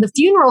 damn it, the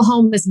funeral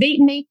home has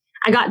beaten me.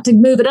 I got to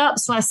move it up.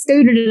 So I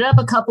scooted it up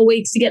a couple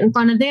weeks to get in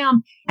front of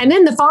them. And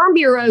then the Farm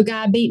Bureau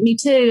guy beat me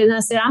too. And I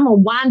said, I'm going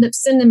to wind up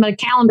sending my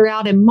calendar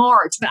out in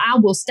March, but I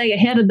will stay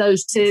ahead of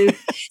those two.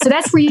 So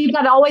that's where you've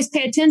got to always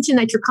pay attention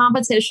that your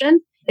competition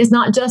is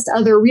not just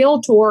other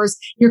realtors.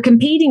 You're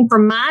competing for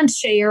mind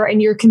share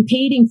and you're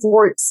competing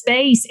for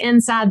space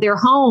inside their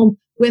home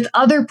with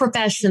other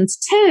professions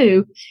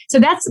too. So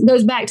that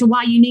goes back to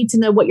why you need to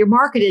know what your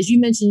market is. You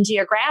mentioned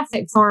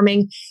geographic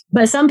farming,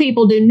 but some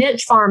people do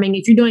niche farming.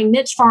 If you're doing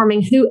niche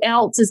farming, who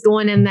else is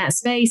going in that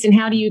space and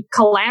how do you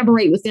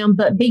collaborate with them,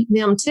 but beat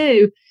them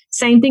too?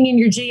 Same thing in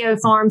your geo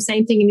farm,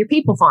 same thing in your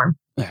people farm.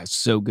 That's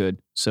so good.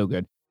 So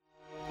good.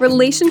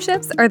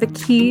 Relationships are the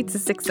key to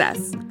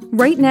success.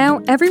 Right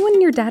now, everyone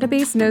in your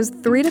database knows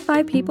 3 to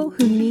 5 people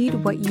who need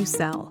what you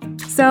sell.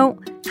 So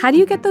how do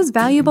you get those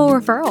valuable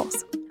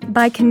referrals?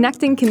 By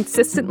connecting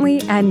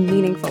consistently and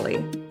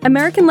meaningfully.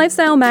 American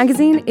Lifestyle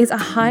Magazine is a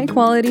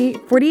high-quality,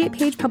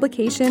 48-page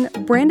publication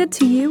branded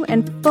to you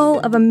and full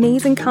of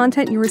amazing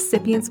content your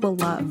recipients will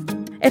love.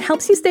 It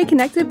helps you stay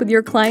connected with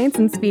your clients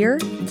and sphere,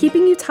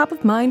 keeping you top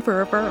of mind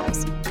for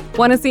referrals.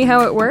 Want to see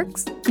how it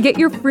works? Get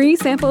your free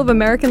sample of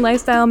American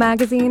Lifestyle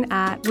Magazine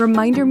at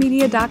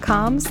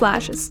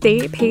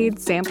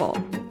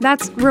remindermedia.com/staypaidsample.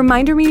 That's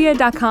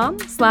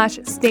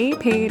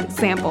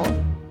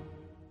remindermedia.com/staypaidsample.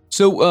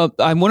 So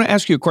I want to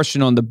ask you a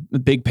question on the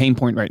big pain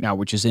point right now,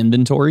 which is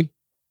inventory,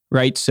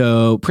 right?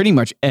 So pretty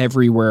much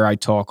everywhere I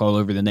talk all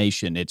over the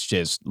nation, it's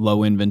just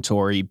low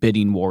inventory,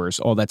 bidding wars,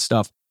 all that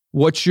stuff.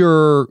 What's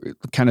your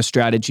kind of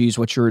strategies?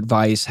 What's your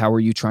advice? How are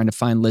you trying to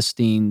find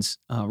listings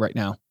right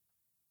now?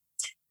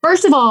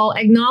 First of all,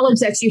 acknowledge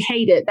that you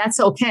hate it. That's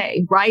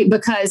okay, right?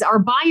 Because our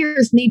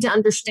buyers need to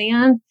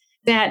understand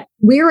that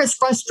we're as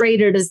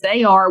frustrated as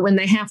they are when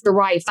they have to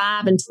write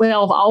 5 and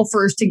 12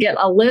 offers to get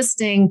a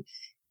listing,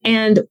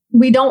 and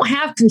we don't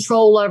have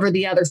control over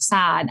the other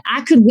side.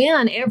 I could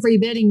win every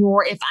bidding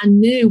war if I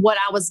knew what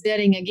I was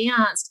bidding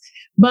against,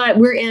 but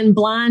we're in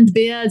blind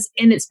bids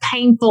and it's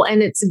painful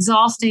and it's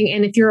exhausting.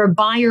 And if you're a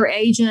buyer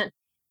agent,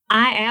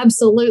 I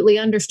absolutely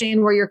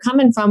understand where you're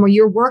coming from, where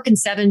you're working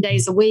 7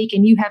 days a week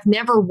and you have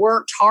never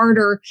worked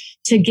harder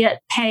to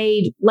get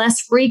paid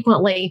less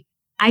frequently.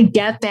 I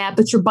get that,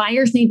 but your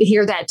buyers need to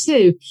hear that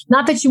too.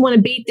 Not that you want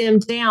to beat them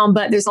down,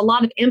 but there's a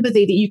lot of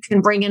empathy that you can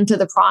bring into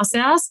the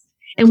process.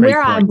 And Great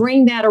where point. I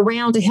bring that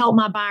around to help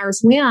my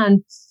buyers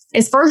win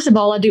is, first of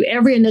all, I do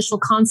every initial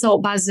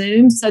consult by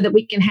Zoom so that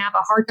we can have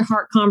a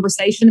heart-to-heart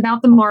conversation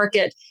about the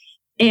market.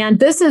 And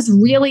this is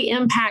really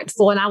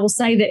impactful. And I will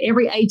say that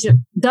every agent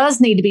does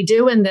need to be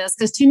doing this,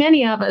 because too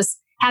many of us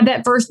have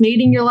that first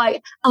meeting. You're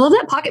like, I love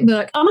that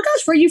pocketbook. Oh my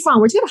gosh, where are you from?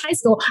 Where'd you go to high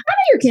school? I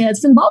know your kids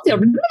from the ball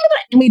field.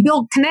 And we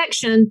build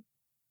connection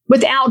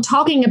without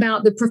talking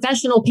about the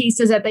professional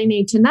pieces that they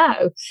need to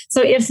know.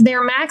 So if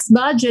their max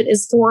budget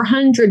is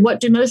 $400, what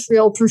do most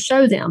realtors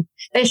show them?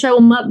 They show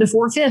them up to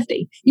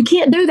 $450. You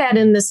can't do that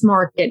in this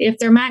market. If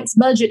their max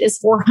budget is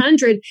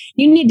 $400,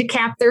 you need to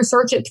cap their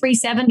search at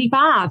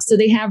 $375 so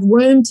they have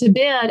room to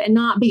bid and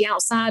not be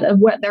outside of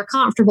what they're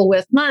comfortable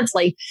with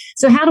monthly.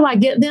 So how do I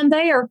get them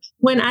there?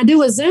 When I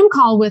do a Zoom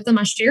call with them,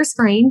 I share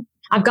screen.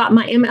 I've got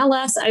my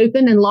MLS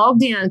open and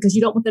logged in, because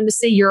you don't want them to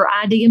see your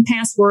ID and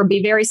password.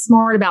 Be very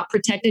smart about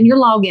protecting your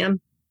login.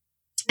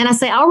 And I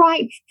say, all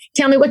right,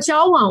 tell me what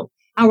y'all want.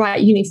 All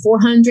right, you need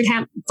 400,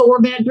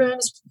 4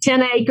 bedrooms,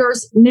 10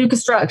 acres, new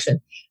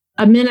construction,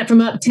 a minute from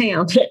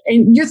uptown.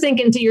 And you're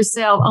thinking to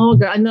yourself, oh,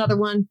 another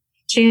one,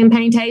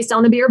 champagne taste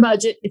on a beer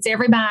budget. It's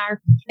every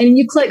buyer. And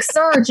you click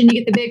search and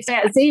you get the big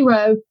fat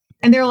 0.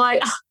 And they're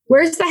like,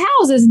 where's the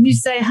houses? And you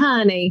say,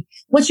 honey,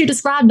 what you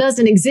described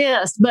doesn't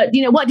exist. But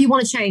what do you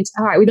want to change?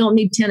 All right, we don't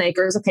need 10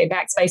 acres. Okay,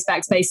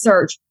 backspace,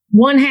 search.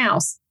 One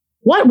house.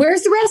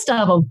 Where's the rest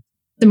of them?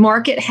 The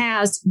market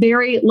has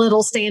very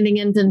little standing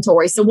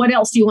inventory. So what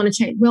else do you want to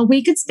change? Well,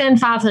 we could spend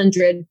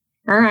 500.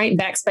 All right,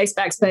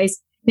 backspace.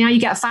 Now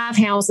you got 5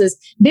 houses.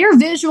 They're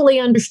visually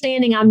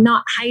understanding I'm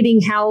not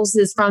hiding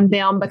houses from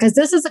them, because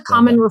this is a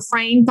common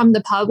refrain from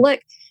the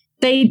public.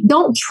 They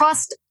don't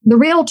trust the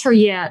realtor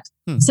yet.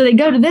 So they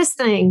go to this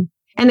thing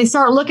and they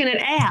start looking at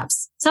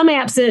apps, some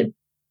apps that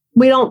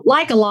we don't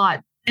like a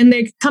lot. And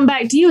they come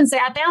back to you and say,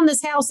 I found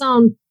this house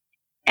on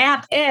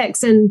app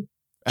X. And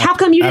how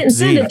come you didn't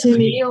send it to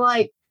me? You're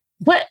like,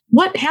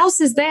 what house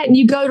is that? And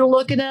you go to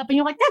look it up and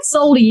you're like, that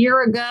sold a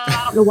year ago.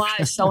 I don't know why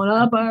it's showing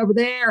up over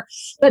there.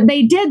 But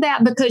they did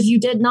that because you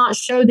did not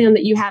show them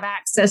that you have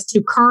access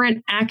to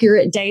current,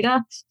 accurate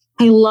data.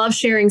 I love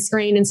sharing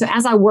screen. And so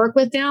as I work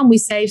with them, we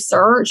save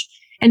search.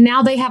 And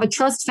now they have a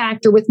trust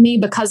factor with me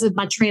because of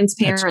my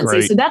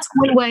transparency. So that's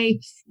one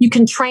way you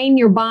can train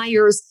your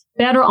buyers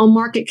better on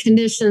market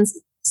conditions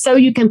so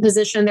you can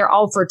position their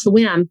offer to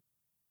win.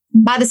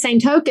 By the same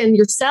token,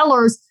 your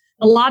sellers,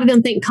 a lot of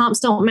them think comps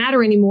don't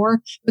matter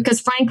anymore, because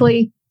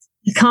frankly,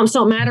 comps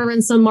don't matter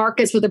in some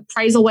markets with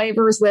appraisal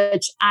waivers,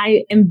 which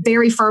I am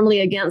very firmly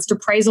against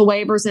appraisal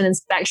waivers and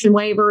inspection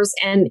waivers.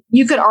 And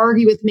you could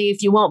argue with me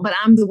if you want, but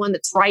I'm the one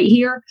that's right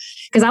here,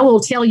 because I will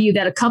tell you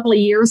that a couple of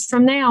years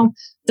from now,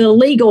 the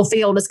legal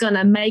field is going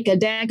to make a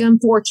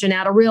daggum fortune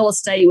out of real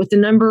estate with the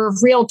number of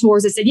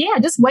realtors that said, yeah,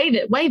 just waive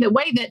it,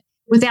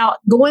 without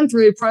going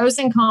through pros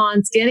and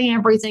cons, getting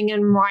everything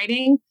in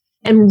writing,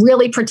 and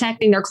really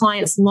protecting their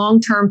clients'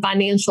 long-term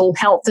financial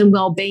health and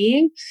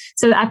well-being.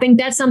 So I think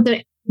that's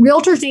something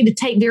realtors need to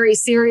take very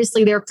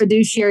seriously, their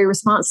fiduciary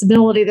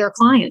responsibility to their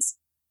clients.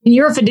 When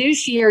you're a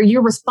fiduciary,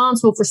 you're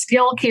responsible for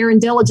skill, care,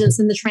 and diligence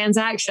in the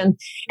transaction.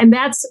 And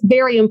that's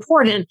very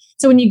important.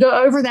 So when you go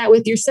over that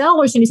with your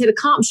sellers and you say the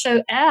comps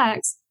show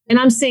X, and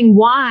I'm seeing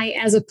Y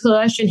as a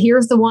push, and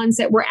here's the ones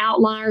that were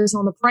outliers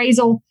on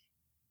appraisal,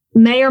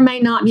 may or may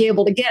not be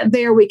able to get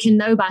there. We can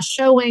know by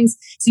showings.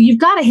 So you've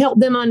got to help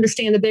them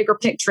understand the bigger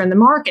picture in the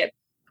market.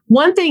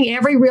 One thing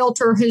every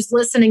realtor who's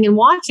listening and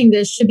watching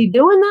this should be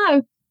doing,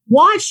 though,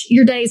 watch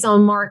your days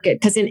on market,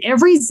 because in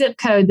every zip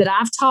code that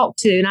I've talked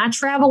to, and I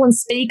travel and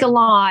speak a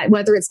lot,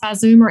 whether it's by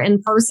Zoom or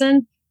in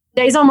person,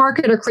 days on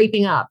market are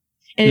creeping up.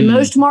 And in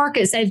most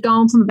markets, they've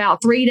gone from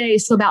about 3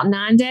 days to about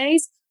 9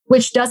 days,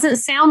 which doesn't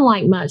sound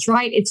like much,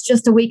 right? It's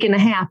just a week and a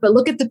half, but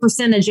look at the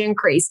percentage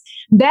increase.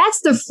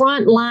 That's the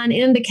front line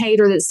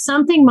indicator that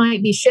something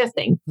might be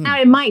shifting. Now,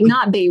 it might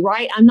not be,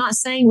 right? I'm not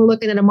saying we're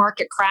looking at a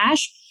market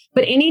crash,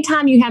 but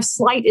anytime you have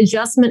slight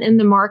adjustment in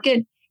the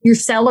market, your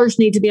sellers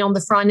need to be on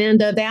the front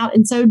end of that,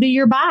 and so do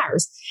your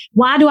buyers.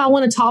 Why do I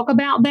want to talk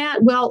about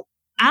that? Well,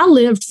 I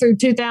lived through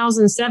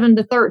 2007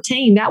 to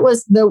 13. That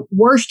was the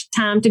worst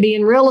time to be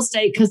in real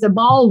estate because the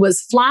ball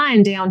was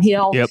flying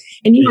downhill,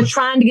 and you were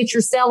trying to get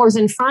your sellers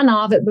in front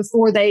of it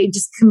before they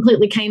just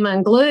completely came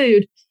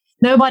unglued.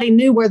 Nobody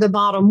knew where the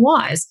bottom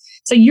was.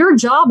 So your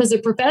job as a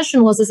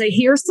professional is to say,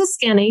 here's the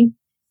skinny.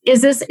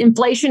 Is this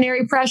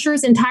inflationary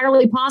pressures?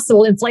 Entirely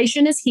possible.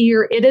 Inflation is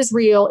here. It is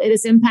real. It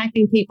is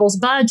impacting people's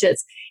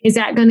budgets. Is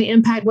that going to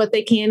impact what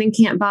they can and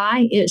can't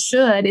buy? It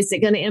should. Is it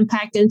going to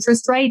impact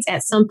interest rates?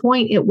 At some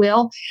point, it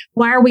will.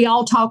 Why are we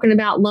all talking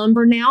about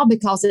lumber now?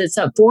 Because it's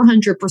up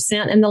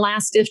 400% in the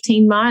last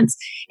 15 months,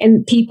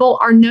 and people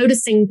are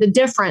noticing the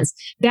difference.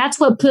 That's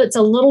what puts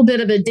a little bit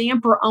of a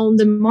damper on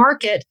the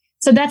market.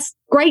 So that's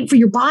great for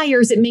your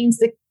buyers. It means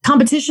the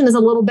competition is a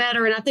little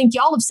better. And I think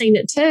y'all have seen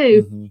it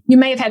too. Mm-hmm. You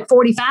may have had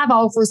 45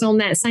 offers on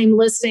that same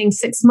listing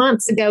 6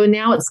 months ago, and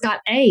now it's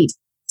got 8.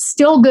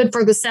 Still good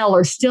for the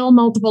seller, still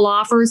multiple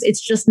offers.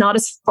 It's just not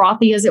as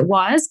frothy as it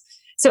was.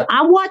 So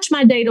I watch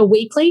my data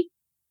weekly.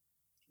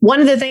 One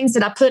of the things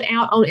that I put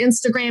out on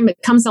Instagram, it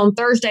comes on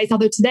Thursdays,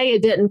 although today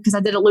it didn't because I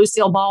did a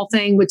Lucille Ball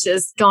thing, which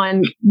is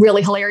going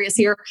really hilarious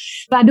here.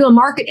 But I do a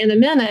market in a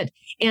minute.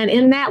 And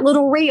in that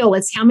little reel,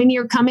 it's how many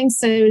are coming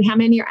soon, how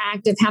many are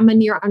active, how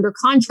many are under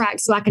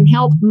contract, so I can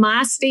help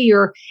my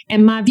sphere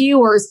and my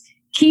viewers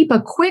keep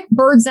a quick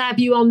bird's eye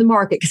view on the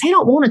market because they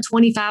don't want a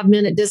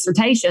 25-minute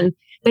dissertation.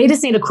 They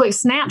just need a quick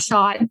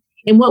snapshot.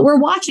 And what we're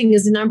watching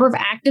is the number of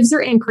actives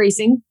are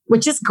increasing,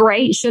 which is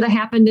great. Should have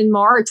happened in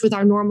March with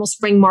our normal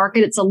spring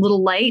market. It's a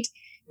little late,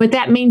 but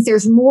that means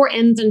there's more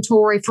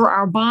inventory for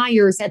our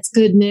buyers. That's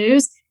good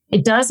news.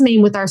 It does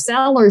mean with our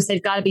sellers,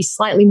 they've got to be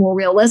slightly more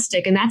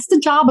realistic. And that's the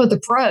job of the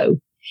pro.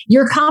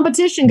 Your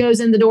competition goes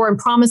in the door and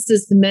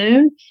promises the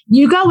moon.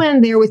 You go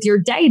in there with your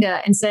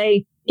data and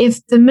say,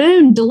 if the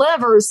moon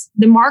delivers,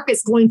 the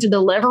market's going to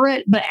deliver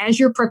it. But as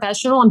your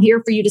professional, I'm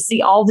here for you to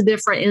see all the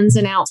different ins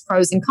and outs,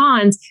 pros and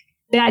cons.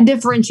 That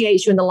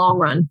differentiates you in the long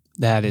run.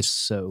 That is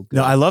so good.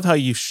 No, I love how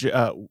you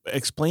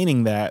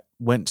explaining that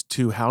went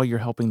to how you're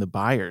helping the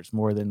buyers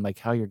more than like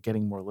how you're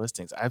getting more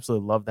listings. I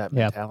absolutely love that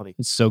mentality.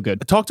 It's so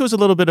good. Talk to us a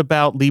little bit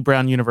about Lee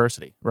Brown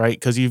University, right?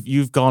 Because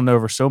you've gone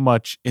over so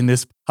much in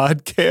this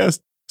podcast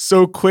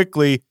so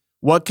quickly.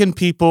 What can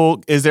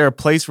people? Is there a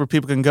place where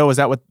people can go? Is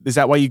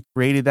that why you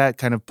created that,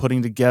 kind of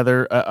putting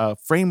together a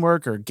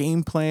framework or a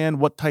game plan?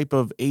 What type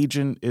of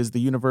agent is the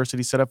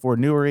university set up for?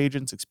 Newer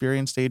agents,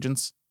 experienced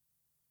agents?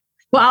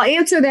 Well, I'll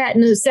answer that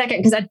in a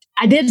second because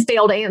I did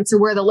fail to answer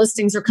where the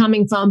listings are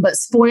coming from. But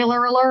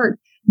spoiler alert,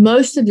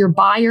 most of your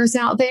buyers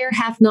out there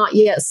have not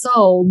yet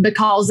sold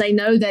because they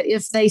know that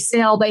if they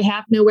sell, they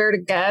have nowhere to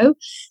go.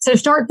 So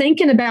start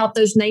thinking about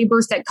those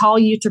neighbors that call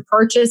you to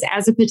purchase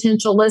as a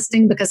potential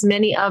listing, because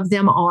many of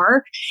them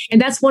are.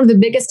 And that's one of the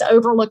biggest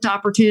overlooked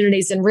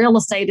opportunities in real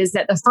estate, is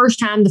that the first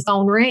time the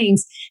phone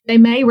rings, they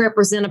may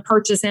represent a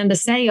purchase and a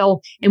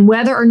sale. And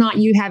whether or not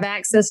you have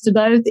access to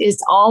both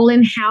is all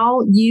in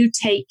how you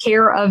take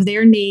care of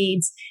their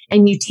needs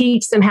and you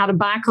teach them how to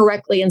buy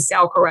correctly and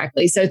sell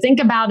correctly. So think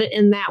about it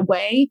in that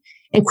way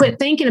and quit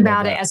thinking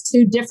about it as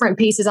two different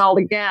pieces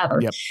altogether.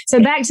 Yep.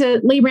 So back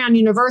to Lee Brown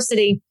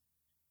University,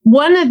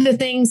 one of the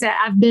things that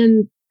I've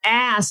been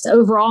asked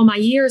over all my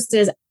years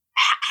is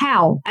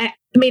how? I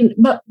mean,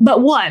 but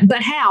what?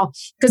 But how?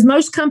 Because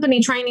most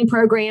company training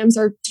programs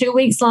are 2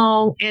 weeks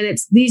long, and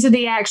these are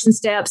the action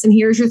steps, and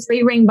here's your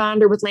 3-ring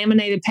binder with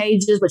laminated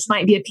pages, which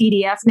might be a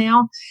PDF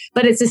now,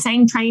 but it's the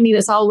same training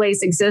that's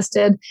always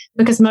existed,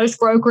 because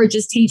most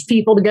brokerages teach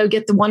people to go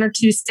get the 1 or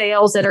 2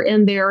 sales that are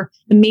in their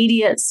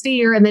immediate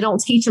sphere, and they don't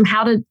teach them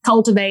how to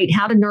cultivate,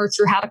 how to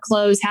nurture, how to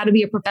close, how to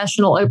be a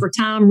professional over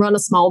time, run a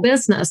small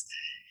business.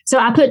 So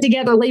I put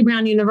together Lee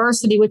Brown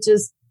University, which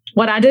is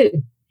what I do.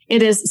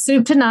 It is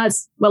soup to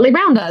nuts, what Lee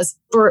Brown does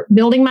for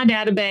building my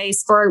database,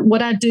 for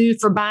what I do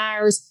for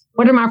buyers.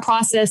 What are my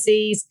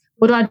processes?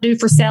 What do I do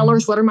for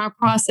sellers? What are my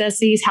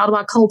processes? How do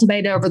I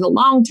cultivate over the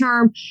long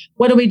term?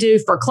 What do we do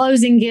for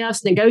closing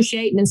gifts,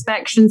 negotiating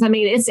inspections? I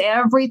mean, it's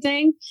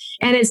everything.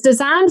 And it's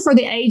designed for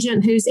the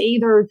agent who's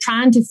either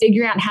trying to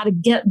figure out how to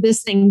get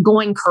this thing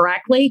going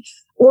correctly,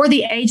 or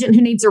the agent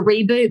who needs a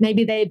reboot.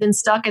 Maybe they've been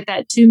stuck at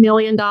that $2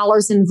 million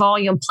in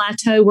volume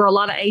plateau where a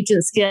lot of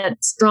agents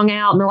get strung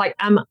out and they're like,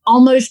 I'm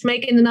almost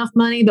making enough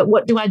money, but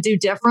what do I do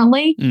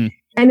differently? And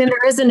then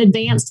there is an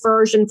advanced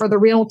version for the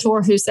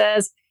realtor who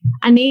says,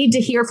 I need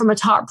to hear from a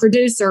top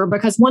producer,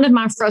 because one of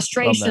my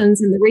frustrations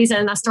and the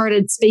reason I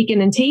started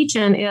speaking and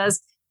teaching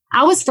is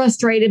I was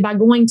frustrated by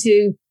going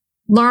to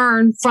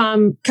learn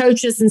from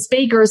coaches and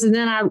speakers. And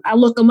then I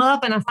look them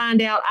up and I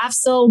find out I've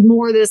sold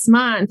more this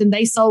month than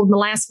they sold in the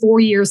last 4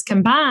 years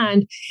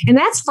combined. And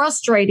that's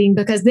frustrating,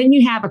 because then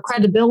you have a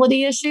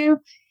credibility issue.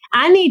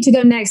 I need to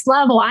go next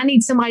level. I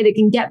need somebody that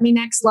can get me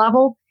next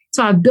level.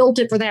 So I built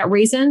it for that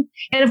reason.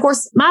 And of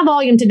course, my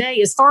volume today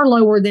is far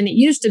lower than it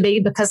used to be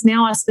because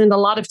now I spend a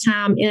lot of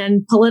time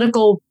in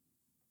political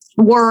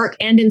work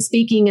and in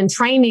speaking and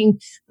training,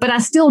 but I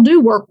still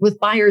do work with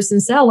buyers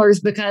and sellers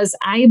because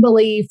I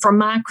believe for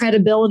my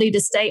credibility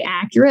to stay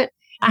accurate,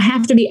 I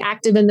have to be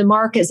active in the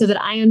market so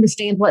that I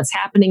understand what's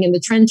happening in the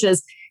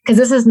trenches. Because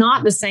this is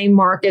not the same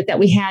market that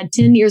we had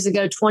 10 years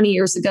ago, 20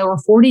 years ago, or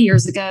 40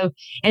 years ago,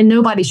 and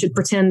nobody should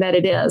pretend that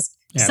it is.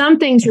 Yeah. Some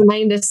things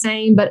remain the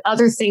same, but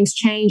other things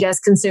change as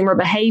consumer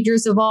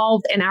behaviors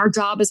evolve. And our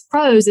job as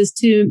pros is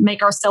to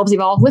make ourselves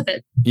evolve with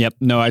it. Yep.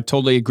 No, I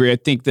totally agree. I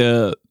think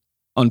the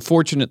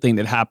unfortunate thing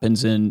that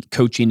happens in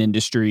coaching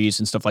industries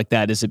and stuff like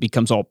that is it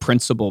becomes all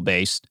principle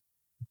based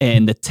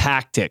and the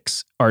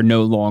tactics are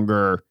no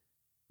longer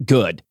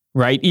good,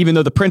 right? Even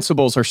though the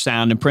principles are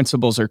sound and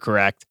principles are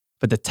correct,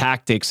 but the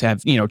tactics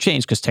have,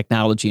 changed because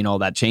technology and all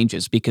that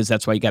changes, because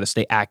that's why you got to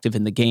stay active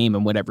in the game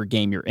and whatever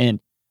game you're in.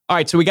 All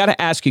right. So we got to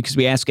ask you, because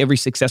we ask every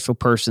successful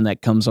person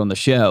that comes on the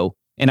show.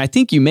 And I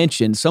think you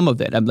mentioned some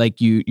of it. I'm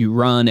like, you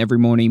run every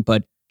morning,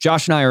 but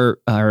Josh and I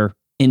are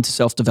into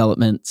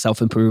self-development,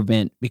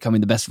 self-improvement,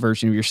 becoming the best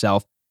version of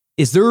yourself.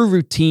 Is there a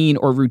routine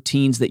or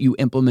routines that you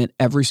implement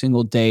every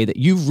single day that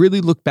you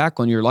really look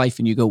back on your life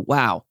and you go,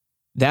 wow,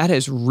 that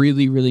has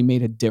really, really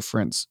made a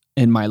difference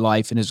in my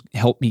life and has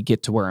helped me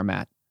get to where I'm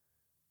at?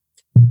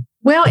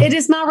 Well, it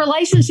is my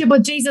relationship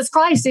with Jesus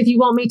Christ, if you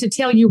want me to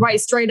tell you right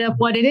straight up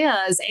what it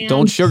is. And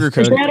don't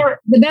sugarcoat it.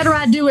 The better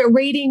I do at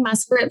reading my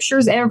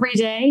scriptures every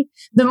day,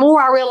 the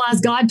more I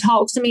realize God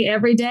talks to me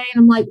every day.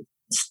 And I'm like,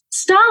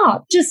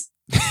 stop, just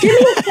give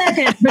me a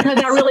second,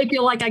 because I really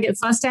feel like I get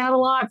fussed out a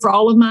lot for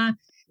all of my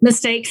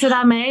mistakes that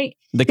I make.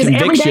 Because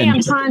every day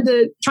I'm trying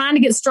to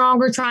get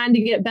stronger, trying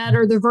to get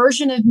better. The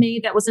version of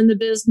me that was in the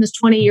business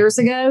 20 years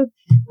ago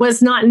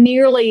was not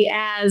nearly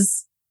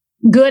as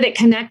good at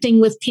connecting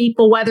with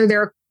people, whether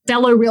they're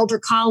fellow realtor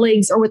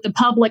colleagues or with the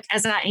public,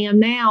 as I am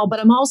now.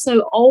 But I'm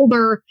also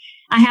older.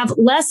 I have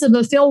less of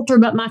a filter,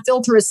 but my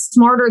filter is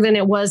smarter than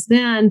it was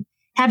then.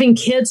 Having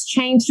kids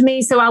changed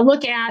me. So I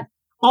look at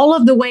all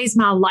of the ways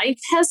my life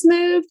has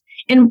moved.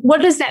 And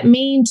what does that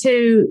mean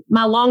to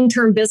my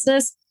long-term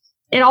business?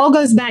 It all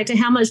goes back to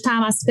how much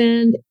time I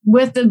spend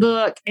with the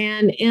book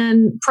and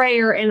in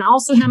prayer, and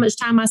also how much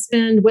time I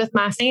spend with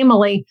my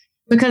family,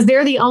 because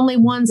they're the only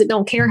ones that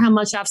don't care how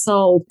much I've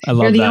sold.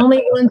 They're the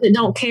only ones that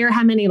don't care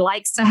how many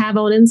likes I have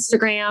on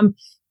Instagram.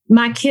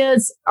 My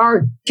kids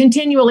are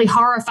continually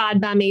horrified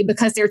by me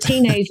because they're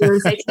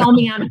teenagers. They tell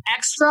me I'm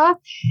extra.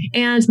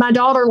 And my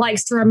daughter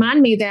likes to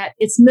remind me that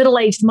it's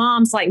middle-aged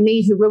moms like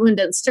me who ruined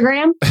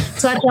Instagram.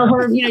 So I tell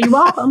her, you're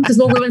welcome, because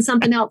we'll ruin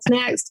something else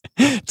next.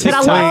 But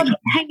I love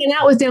hanging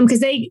out with them because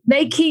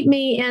they keep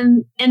me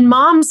in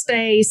mom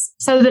space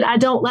so that I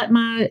don't let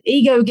my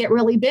ego get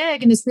really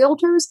big. And as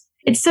realtors,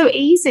 it's so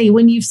easy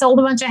when you've sold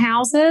a bunch of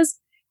houses.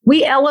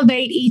 We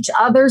elevate each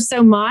other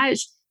so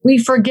much. We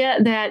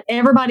forget that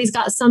everybody's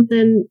got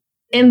something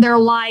in their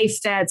life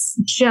that's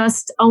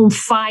just on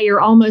fire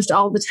almost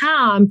all the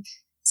time.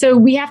 So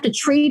we have to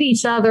treat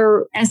each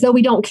other as though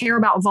we don't care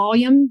about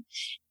volume.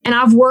 And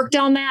I've worked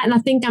on that, and I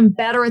think I'm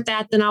better at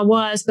that than I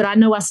was, but I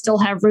know I still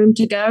have room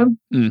to go.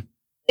 Mm.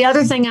 The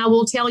other thing I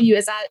will tell you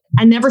is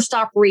I never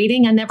stopped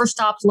reading. I never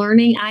stopped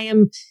learning. I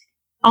am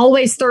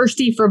always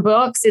thirsty for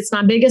books. It's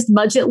my biggest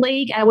budget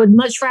leak. I would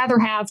much rather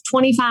have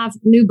 25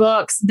 new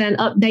books than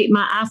update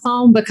my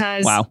iPhone,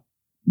 because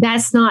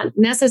that's not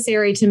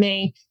necessary to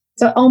me.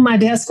 So on my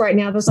desk right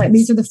now,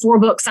 these are the 4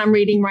 books I'm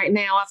reading right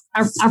now.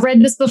 I've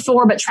read this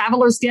before, but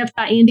Traveler's Gift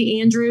by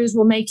Andy Andrews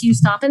will make you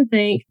stop and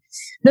think.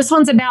 This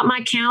one's about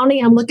my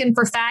county. I'm looking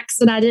for facts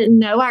that I didn't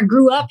know. I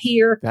grew up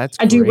here.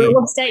 I do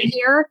real estate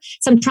here.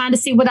 So I'm trying to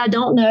see what I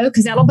don't know,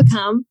 because that'll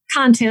become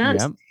content.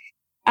 Yep.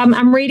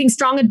 I'm reading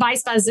Strong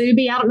Advice by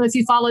Zuby. I don't know if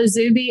you follow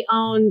Zuby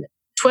on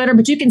Twitter,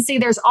 but you can see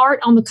there's art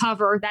on the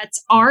cover.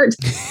 That's art.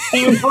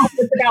 And also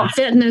it's about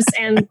fitness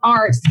and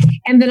art.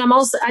 And then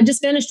I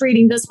just finished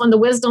reading this one, The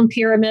Wisdom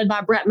Pyramid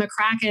by Brett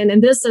McCracken.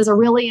 And this is a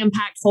really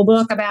impactful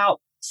book about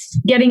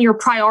getting your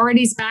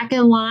priorities back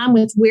in line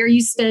with where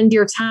you spend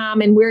your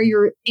time and where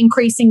you're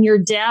increasing your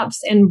depth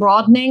and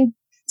broadening.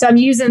 So I'm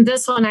using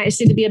this one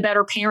actually to be a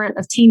better parent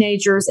of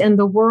teenagers in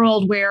the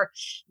world where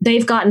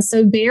they've gotten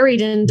so buried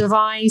in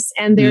device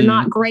and they're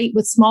not great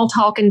with small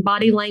talk and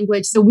body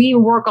language. So we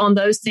work on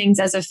those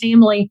things as a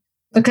family,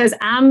 because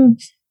I'm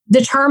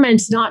determined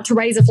not to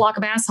raise a flock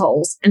of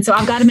assholes. And so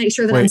I've got to make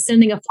sure that I'm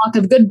sending a flock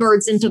of good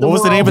birds into the world.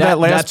 What was the name of that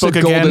last book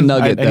again? That's a golden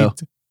nugget, though.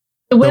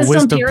 The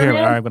Wisdom Pyramid.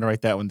 All right, I'm going to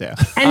write that one down.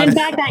 And in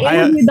fact, I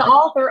interviewed the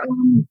author.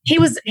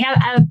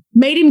 I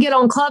made him get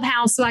on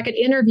Clubhouse so I could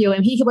interview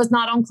him. He was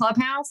not on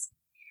Clubhouse.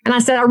 And I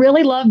said, I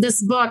really love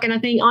this book. And I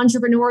think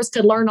entrepreneurs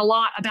could learn a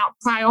lot about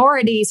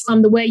priorities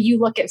from the way you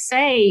look at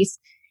faith.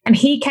 And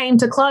he came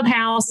to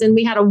Clubhouse and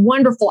we had a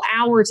wonderful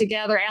hour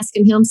together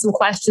asking him some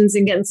questions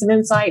and getting some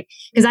insight.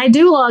 Because I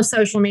do love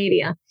social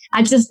media.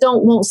 I just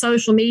don't want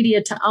social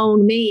media to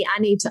own me.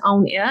 I need to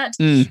own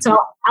it. So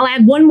I'll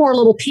add one more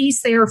little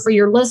piece there for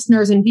your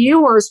listeners and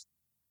viewers.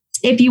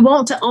 If you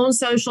want to own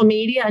social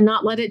media and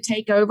not let it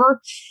take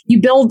over,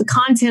 you build the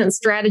content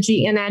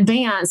strategy in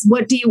advance.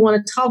 What do you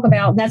want to talk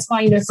about? That's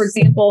why, for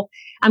example,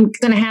 I'm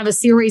going to have a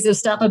series of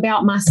stuff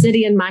about my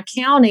city and my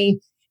county.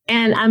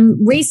 And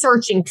I'm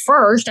researching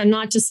first. I'm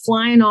not just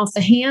flying off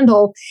the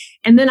handle.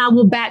 And then I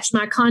will batch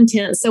my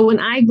content. So when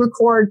I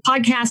record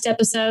podcast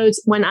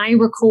episodes, when I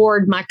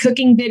record my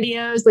cooking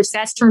videos, which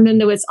that's turned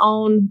into its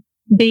own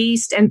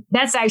beast, and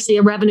that's actually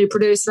a revenue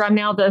producer. I'm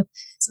now the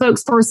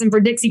spokesperson for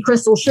Dixie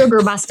Crystal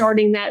Sugar by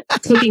starting that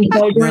cooking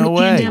show during the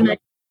pandemic.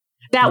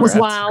 That was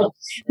wild.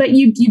 But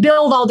you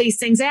build all these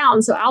things out.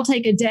 And so I'll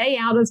take a day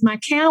out of my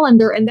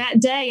calendar, and that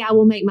day I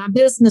will make my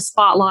business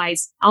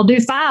spotlights. I'll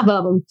do 5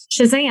 of them.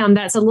 Shazam,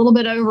 that's a little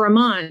bit over a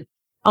month.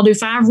 I'll do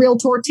 5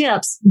 realtor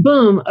tips.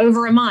 Boom,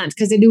 over a month,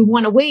 because I do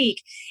 1 a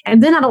week.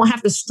 And then I don't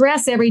have to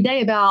stress every day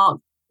about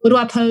what do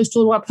I post?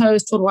 What do I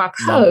post? What do I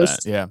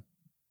post? Yeah.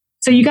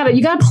 So you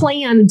gotta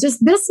plan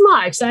just this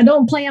much. I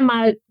don't plan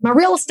my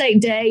real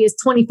estate day is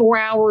 24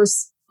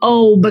 hours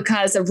old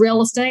because of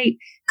real estate.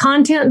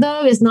 Content,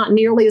 though, is not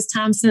nearly as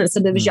time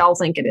sensitive as y'all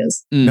think it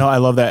is. No, I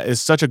love that.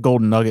 It's such a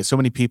golden nugget. So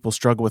many people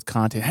struggle with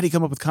content. How do you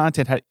come up with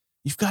content?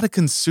 You've got to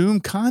consume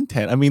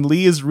content. I mean,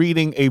 Lee is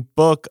reading a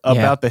book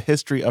about the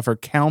history of her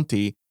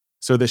county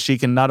so that she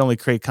can not only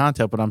create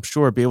content, but I'm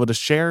sure be able to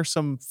share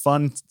some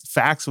fun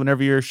facts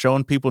whenever you're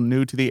showing people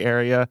new to the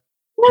area.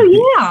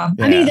 Oh, yeah.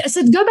 I mean,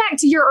 so go back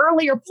to your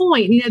earlier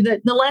point,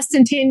 the less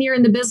than 10 year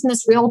in the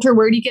business realtor,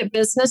 where do you get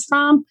business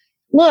from?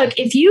 Look,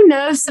 if you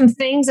know some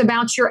things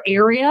about your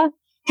area,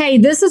 hey,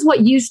 this is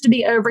what used to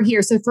be over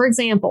here. So, for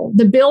example,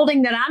 the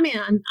building that I'm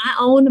in, I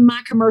own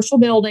my commercial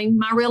building.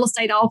 My real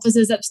estate office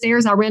is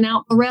upstairs. I rent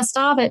out the rest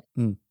of it.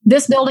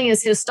 This building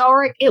is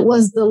historic. It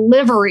was the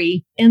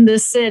livery in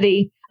this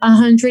city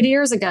 100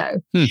 years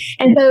ago.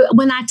 And so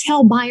when I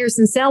tell buyers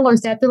and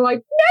sellers that, they're like,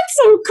 that's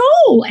so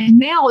cool. And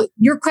now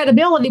your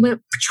credibility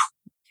went,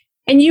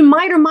 and you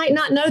might or might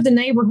not know the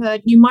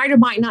neighborhood. You might or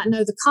might not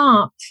know the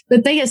comp,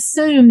 but they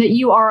assume that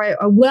you are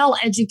a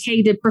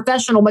well-educated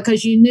professional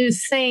because you knew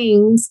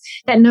things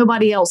that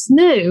nobody else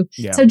knew.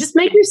 Yeah. So just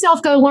make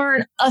yourself go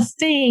learn a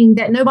thing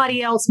that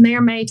nobody else may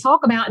or may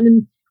talk about. And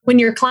then when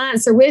your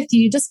clients are with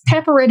you, just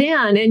pepper it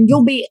in and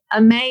you'll be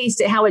amazed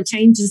at how it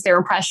changes their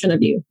impression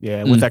of you.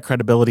 Yeah. With that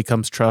credibility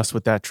comes trust.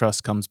 With that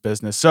trust comes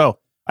business. So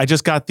I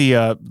just got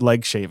the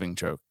leg shaving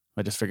joke.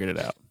 I just figured it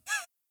out.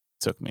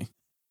 Took me.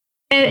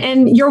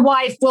 And your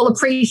wife will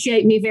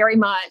appreciate me very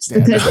much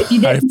because if you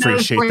didn't know,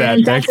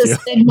 friends, that's a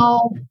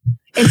signal.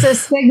 It's a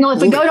signal.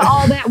 If we go to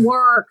all that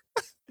work,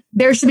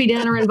 there should be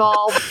dinner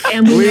involved.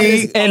 And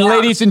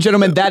ladies and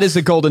gentlemen, that is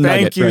a golden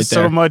nugget. Thank you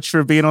so much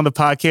for being on the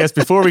podcast.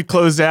 Before we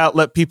close out,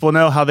 let people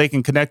know how they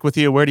can connect with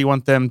you. Where do you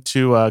want them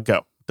to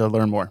go to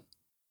learn more?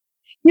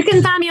 You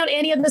can find me on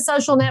any of the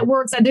social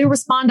networks. I do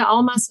respond to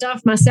all my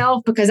stuff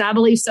myself because I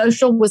believe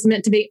social was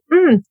meant to be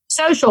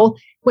social,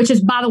 which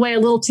is, by the way, a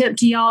little tip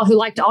to y'all who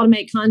like to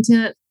automate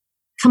content.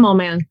 Come on,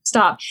 man.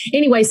 Stop.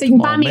 Anyway, so you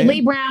can find me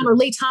Lee Brown or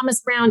Lee Thomas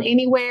Brown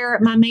anywhere.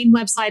 My main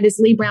website is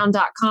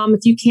leebrown.com. If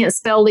you can't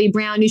spell Lee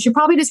Brown, you should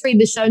probably just read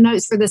the show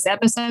notes for this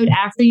episode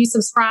after you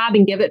subscribe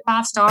and give it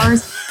 5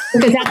 stars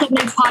because that's what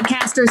makes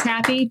podcasters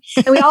happy.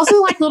 And we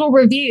also like little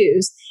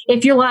reviews.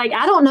 If you're like,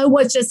 I don't know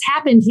what just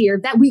happened here,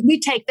 that we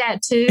take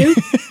that too.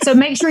 So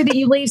make sure that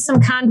you leave some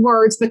kind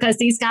words because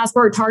these guys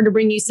worked hard to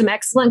bring you some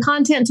excellent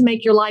content to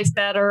make your life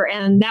better.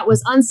 And that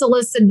was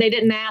unsolicited. They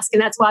didn't ask.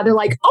 And that's why they're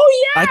like,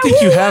 oh yeah. I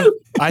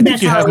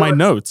think you have my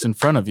notes in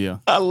front of you.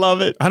 I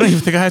love it. I don't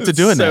even think I have to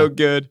do it now. So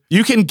good.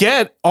 You can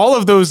get all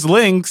of those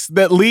links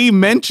that Lee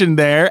mentioned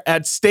there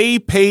at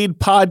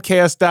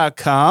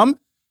staypaidpodcast.com.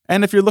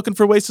 And if you're looking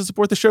for ways to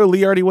support the show,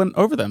 Lee already went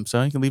over them.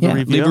 So you can leave a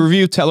review. Leave a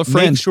review. Tell a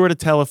friend. Make sure to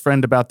tell a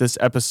friend about this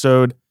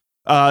episode.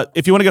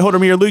 If you want to get hold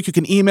of me or Luke, you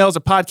can email us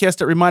at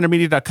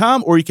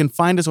podcast@remindermedia.com or you can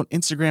find us on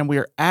Instagram. We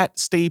are at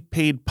Stay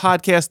Paid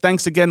Podcast.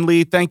 Thanks again,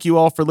 Lee. Thank you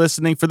all for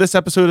listening. For this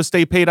episode of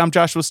Stay Paid, I'm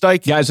Joshua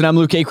Stike. Guys, and I'm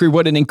Luke Acree.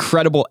 What an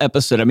incredible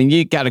episode. I mean,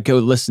 you got to go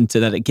listen to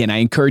that again. I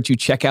encourage you,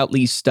 check out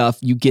Lee's stuff.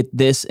 You get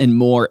this and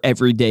more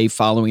every day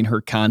following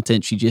her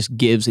content. She just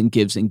gives and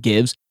gives and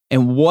gives.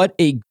 And what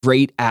a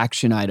great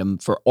action item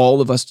for all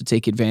of us to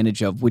take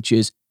advantage of, which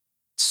is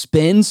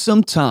spend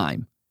some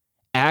time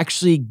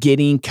actually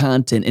getting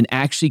content and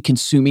actually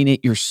consuming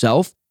it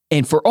yourself.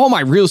 And for all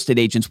my real estate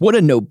agents, what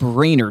a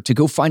no-brainer to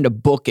go find a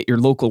book at your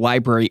local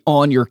library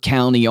on your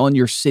county, on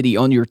your city,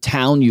 on your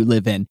town you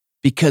live in,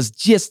 because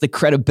just the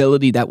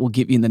credibility that will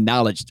give you in the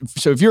knowledge.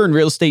 So if you're in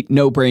real estate,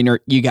 no-brainer,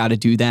 you got to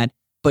do that.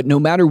 But no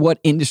matter what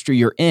industry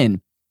you're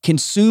in,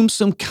 consume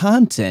some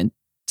content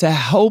to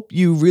help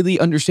you really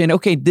understand,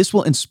 okay, this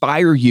will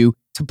inspire you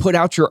to put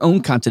out your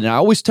own content. And I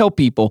always tell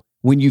people,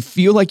 when you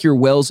feel like your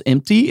well's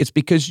empty, it's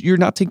because you're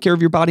not taking care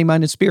of your body,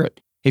 mind, and spirit.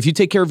 If you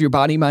take care of your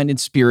body, mind, and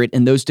spirit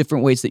in those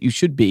different ways that you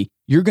should be,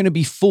 you're going to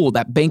be full.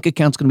 That bank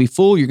account's going to be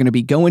full. You're going to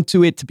be going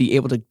to it to be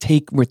able to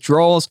take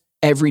withdrawals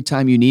every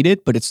time you need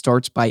it, but it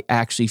starts by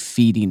actually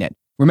feeding it.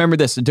 Remember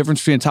this, the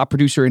difference between a top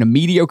producer and a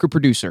mediocre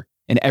producer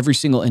in every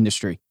single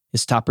industry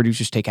is top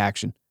producers take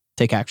action.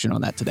 Take action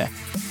on that today.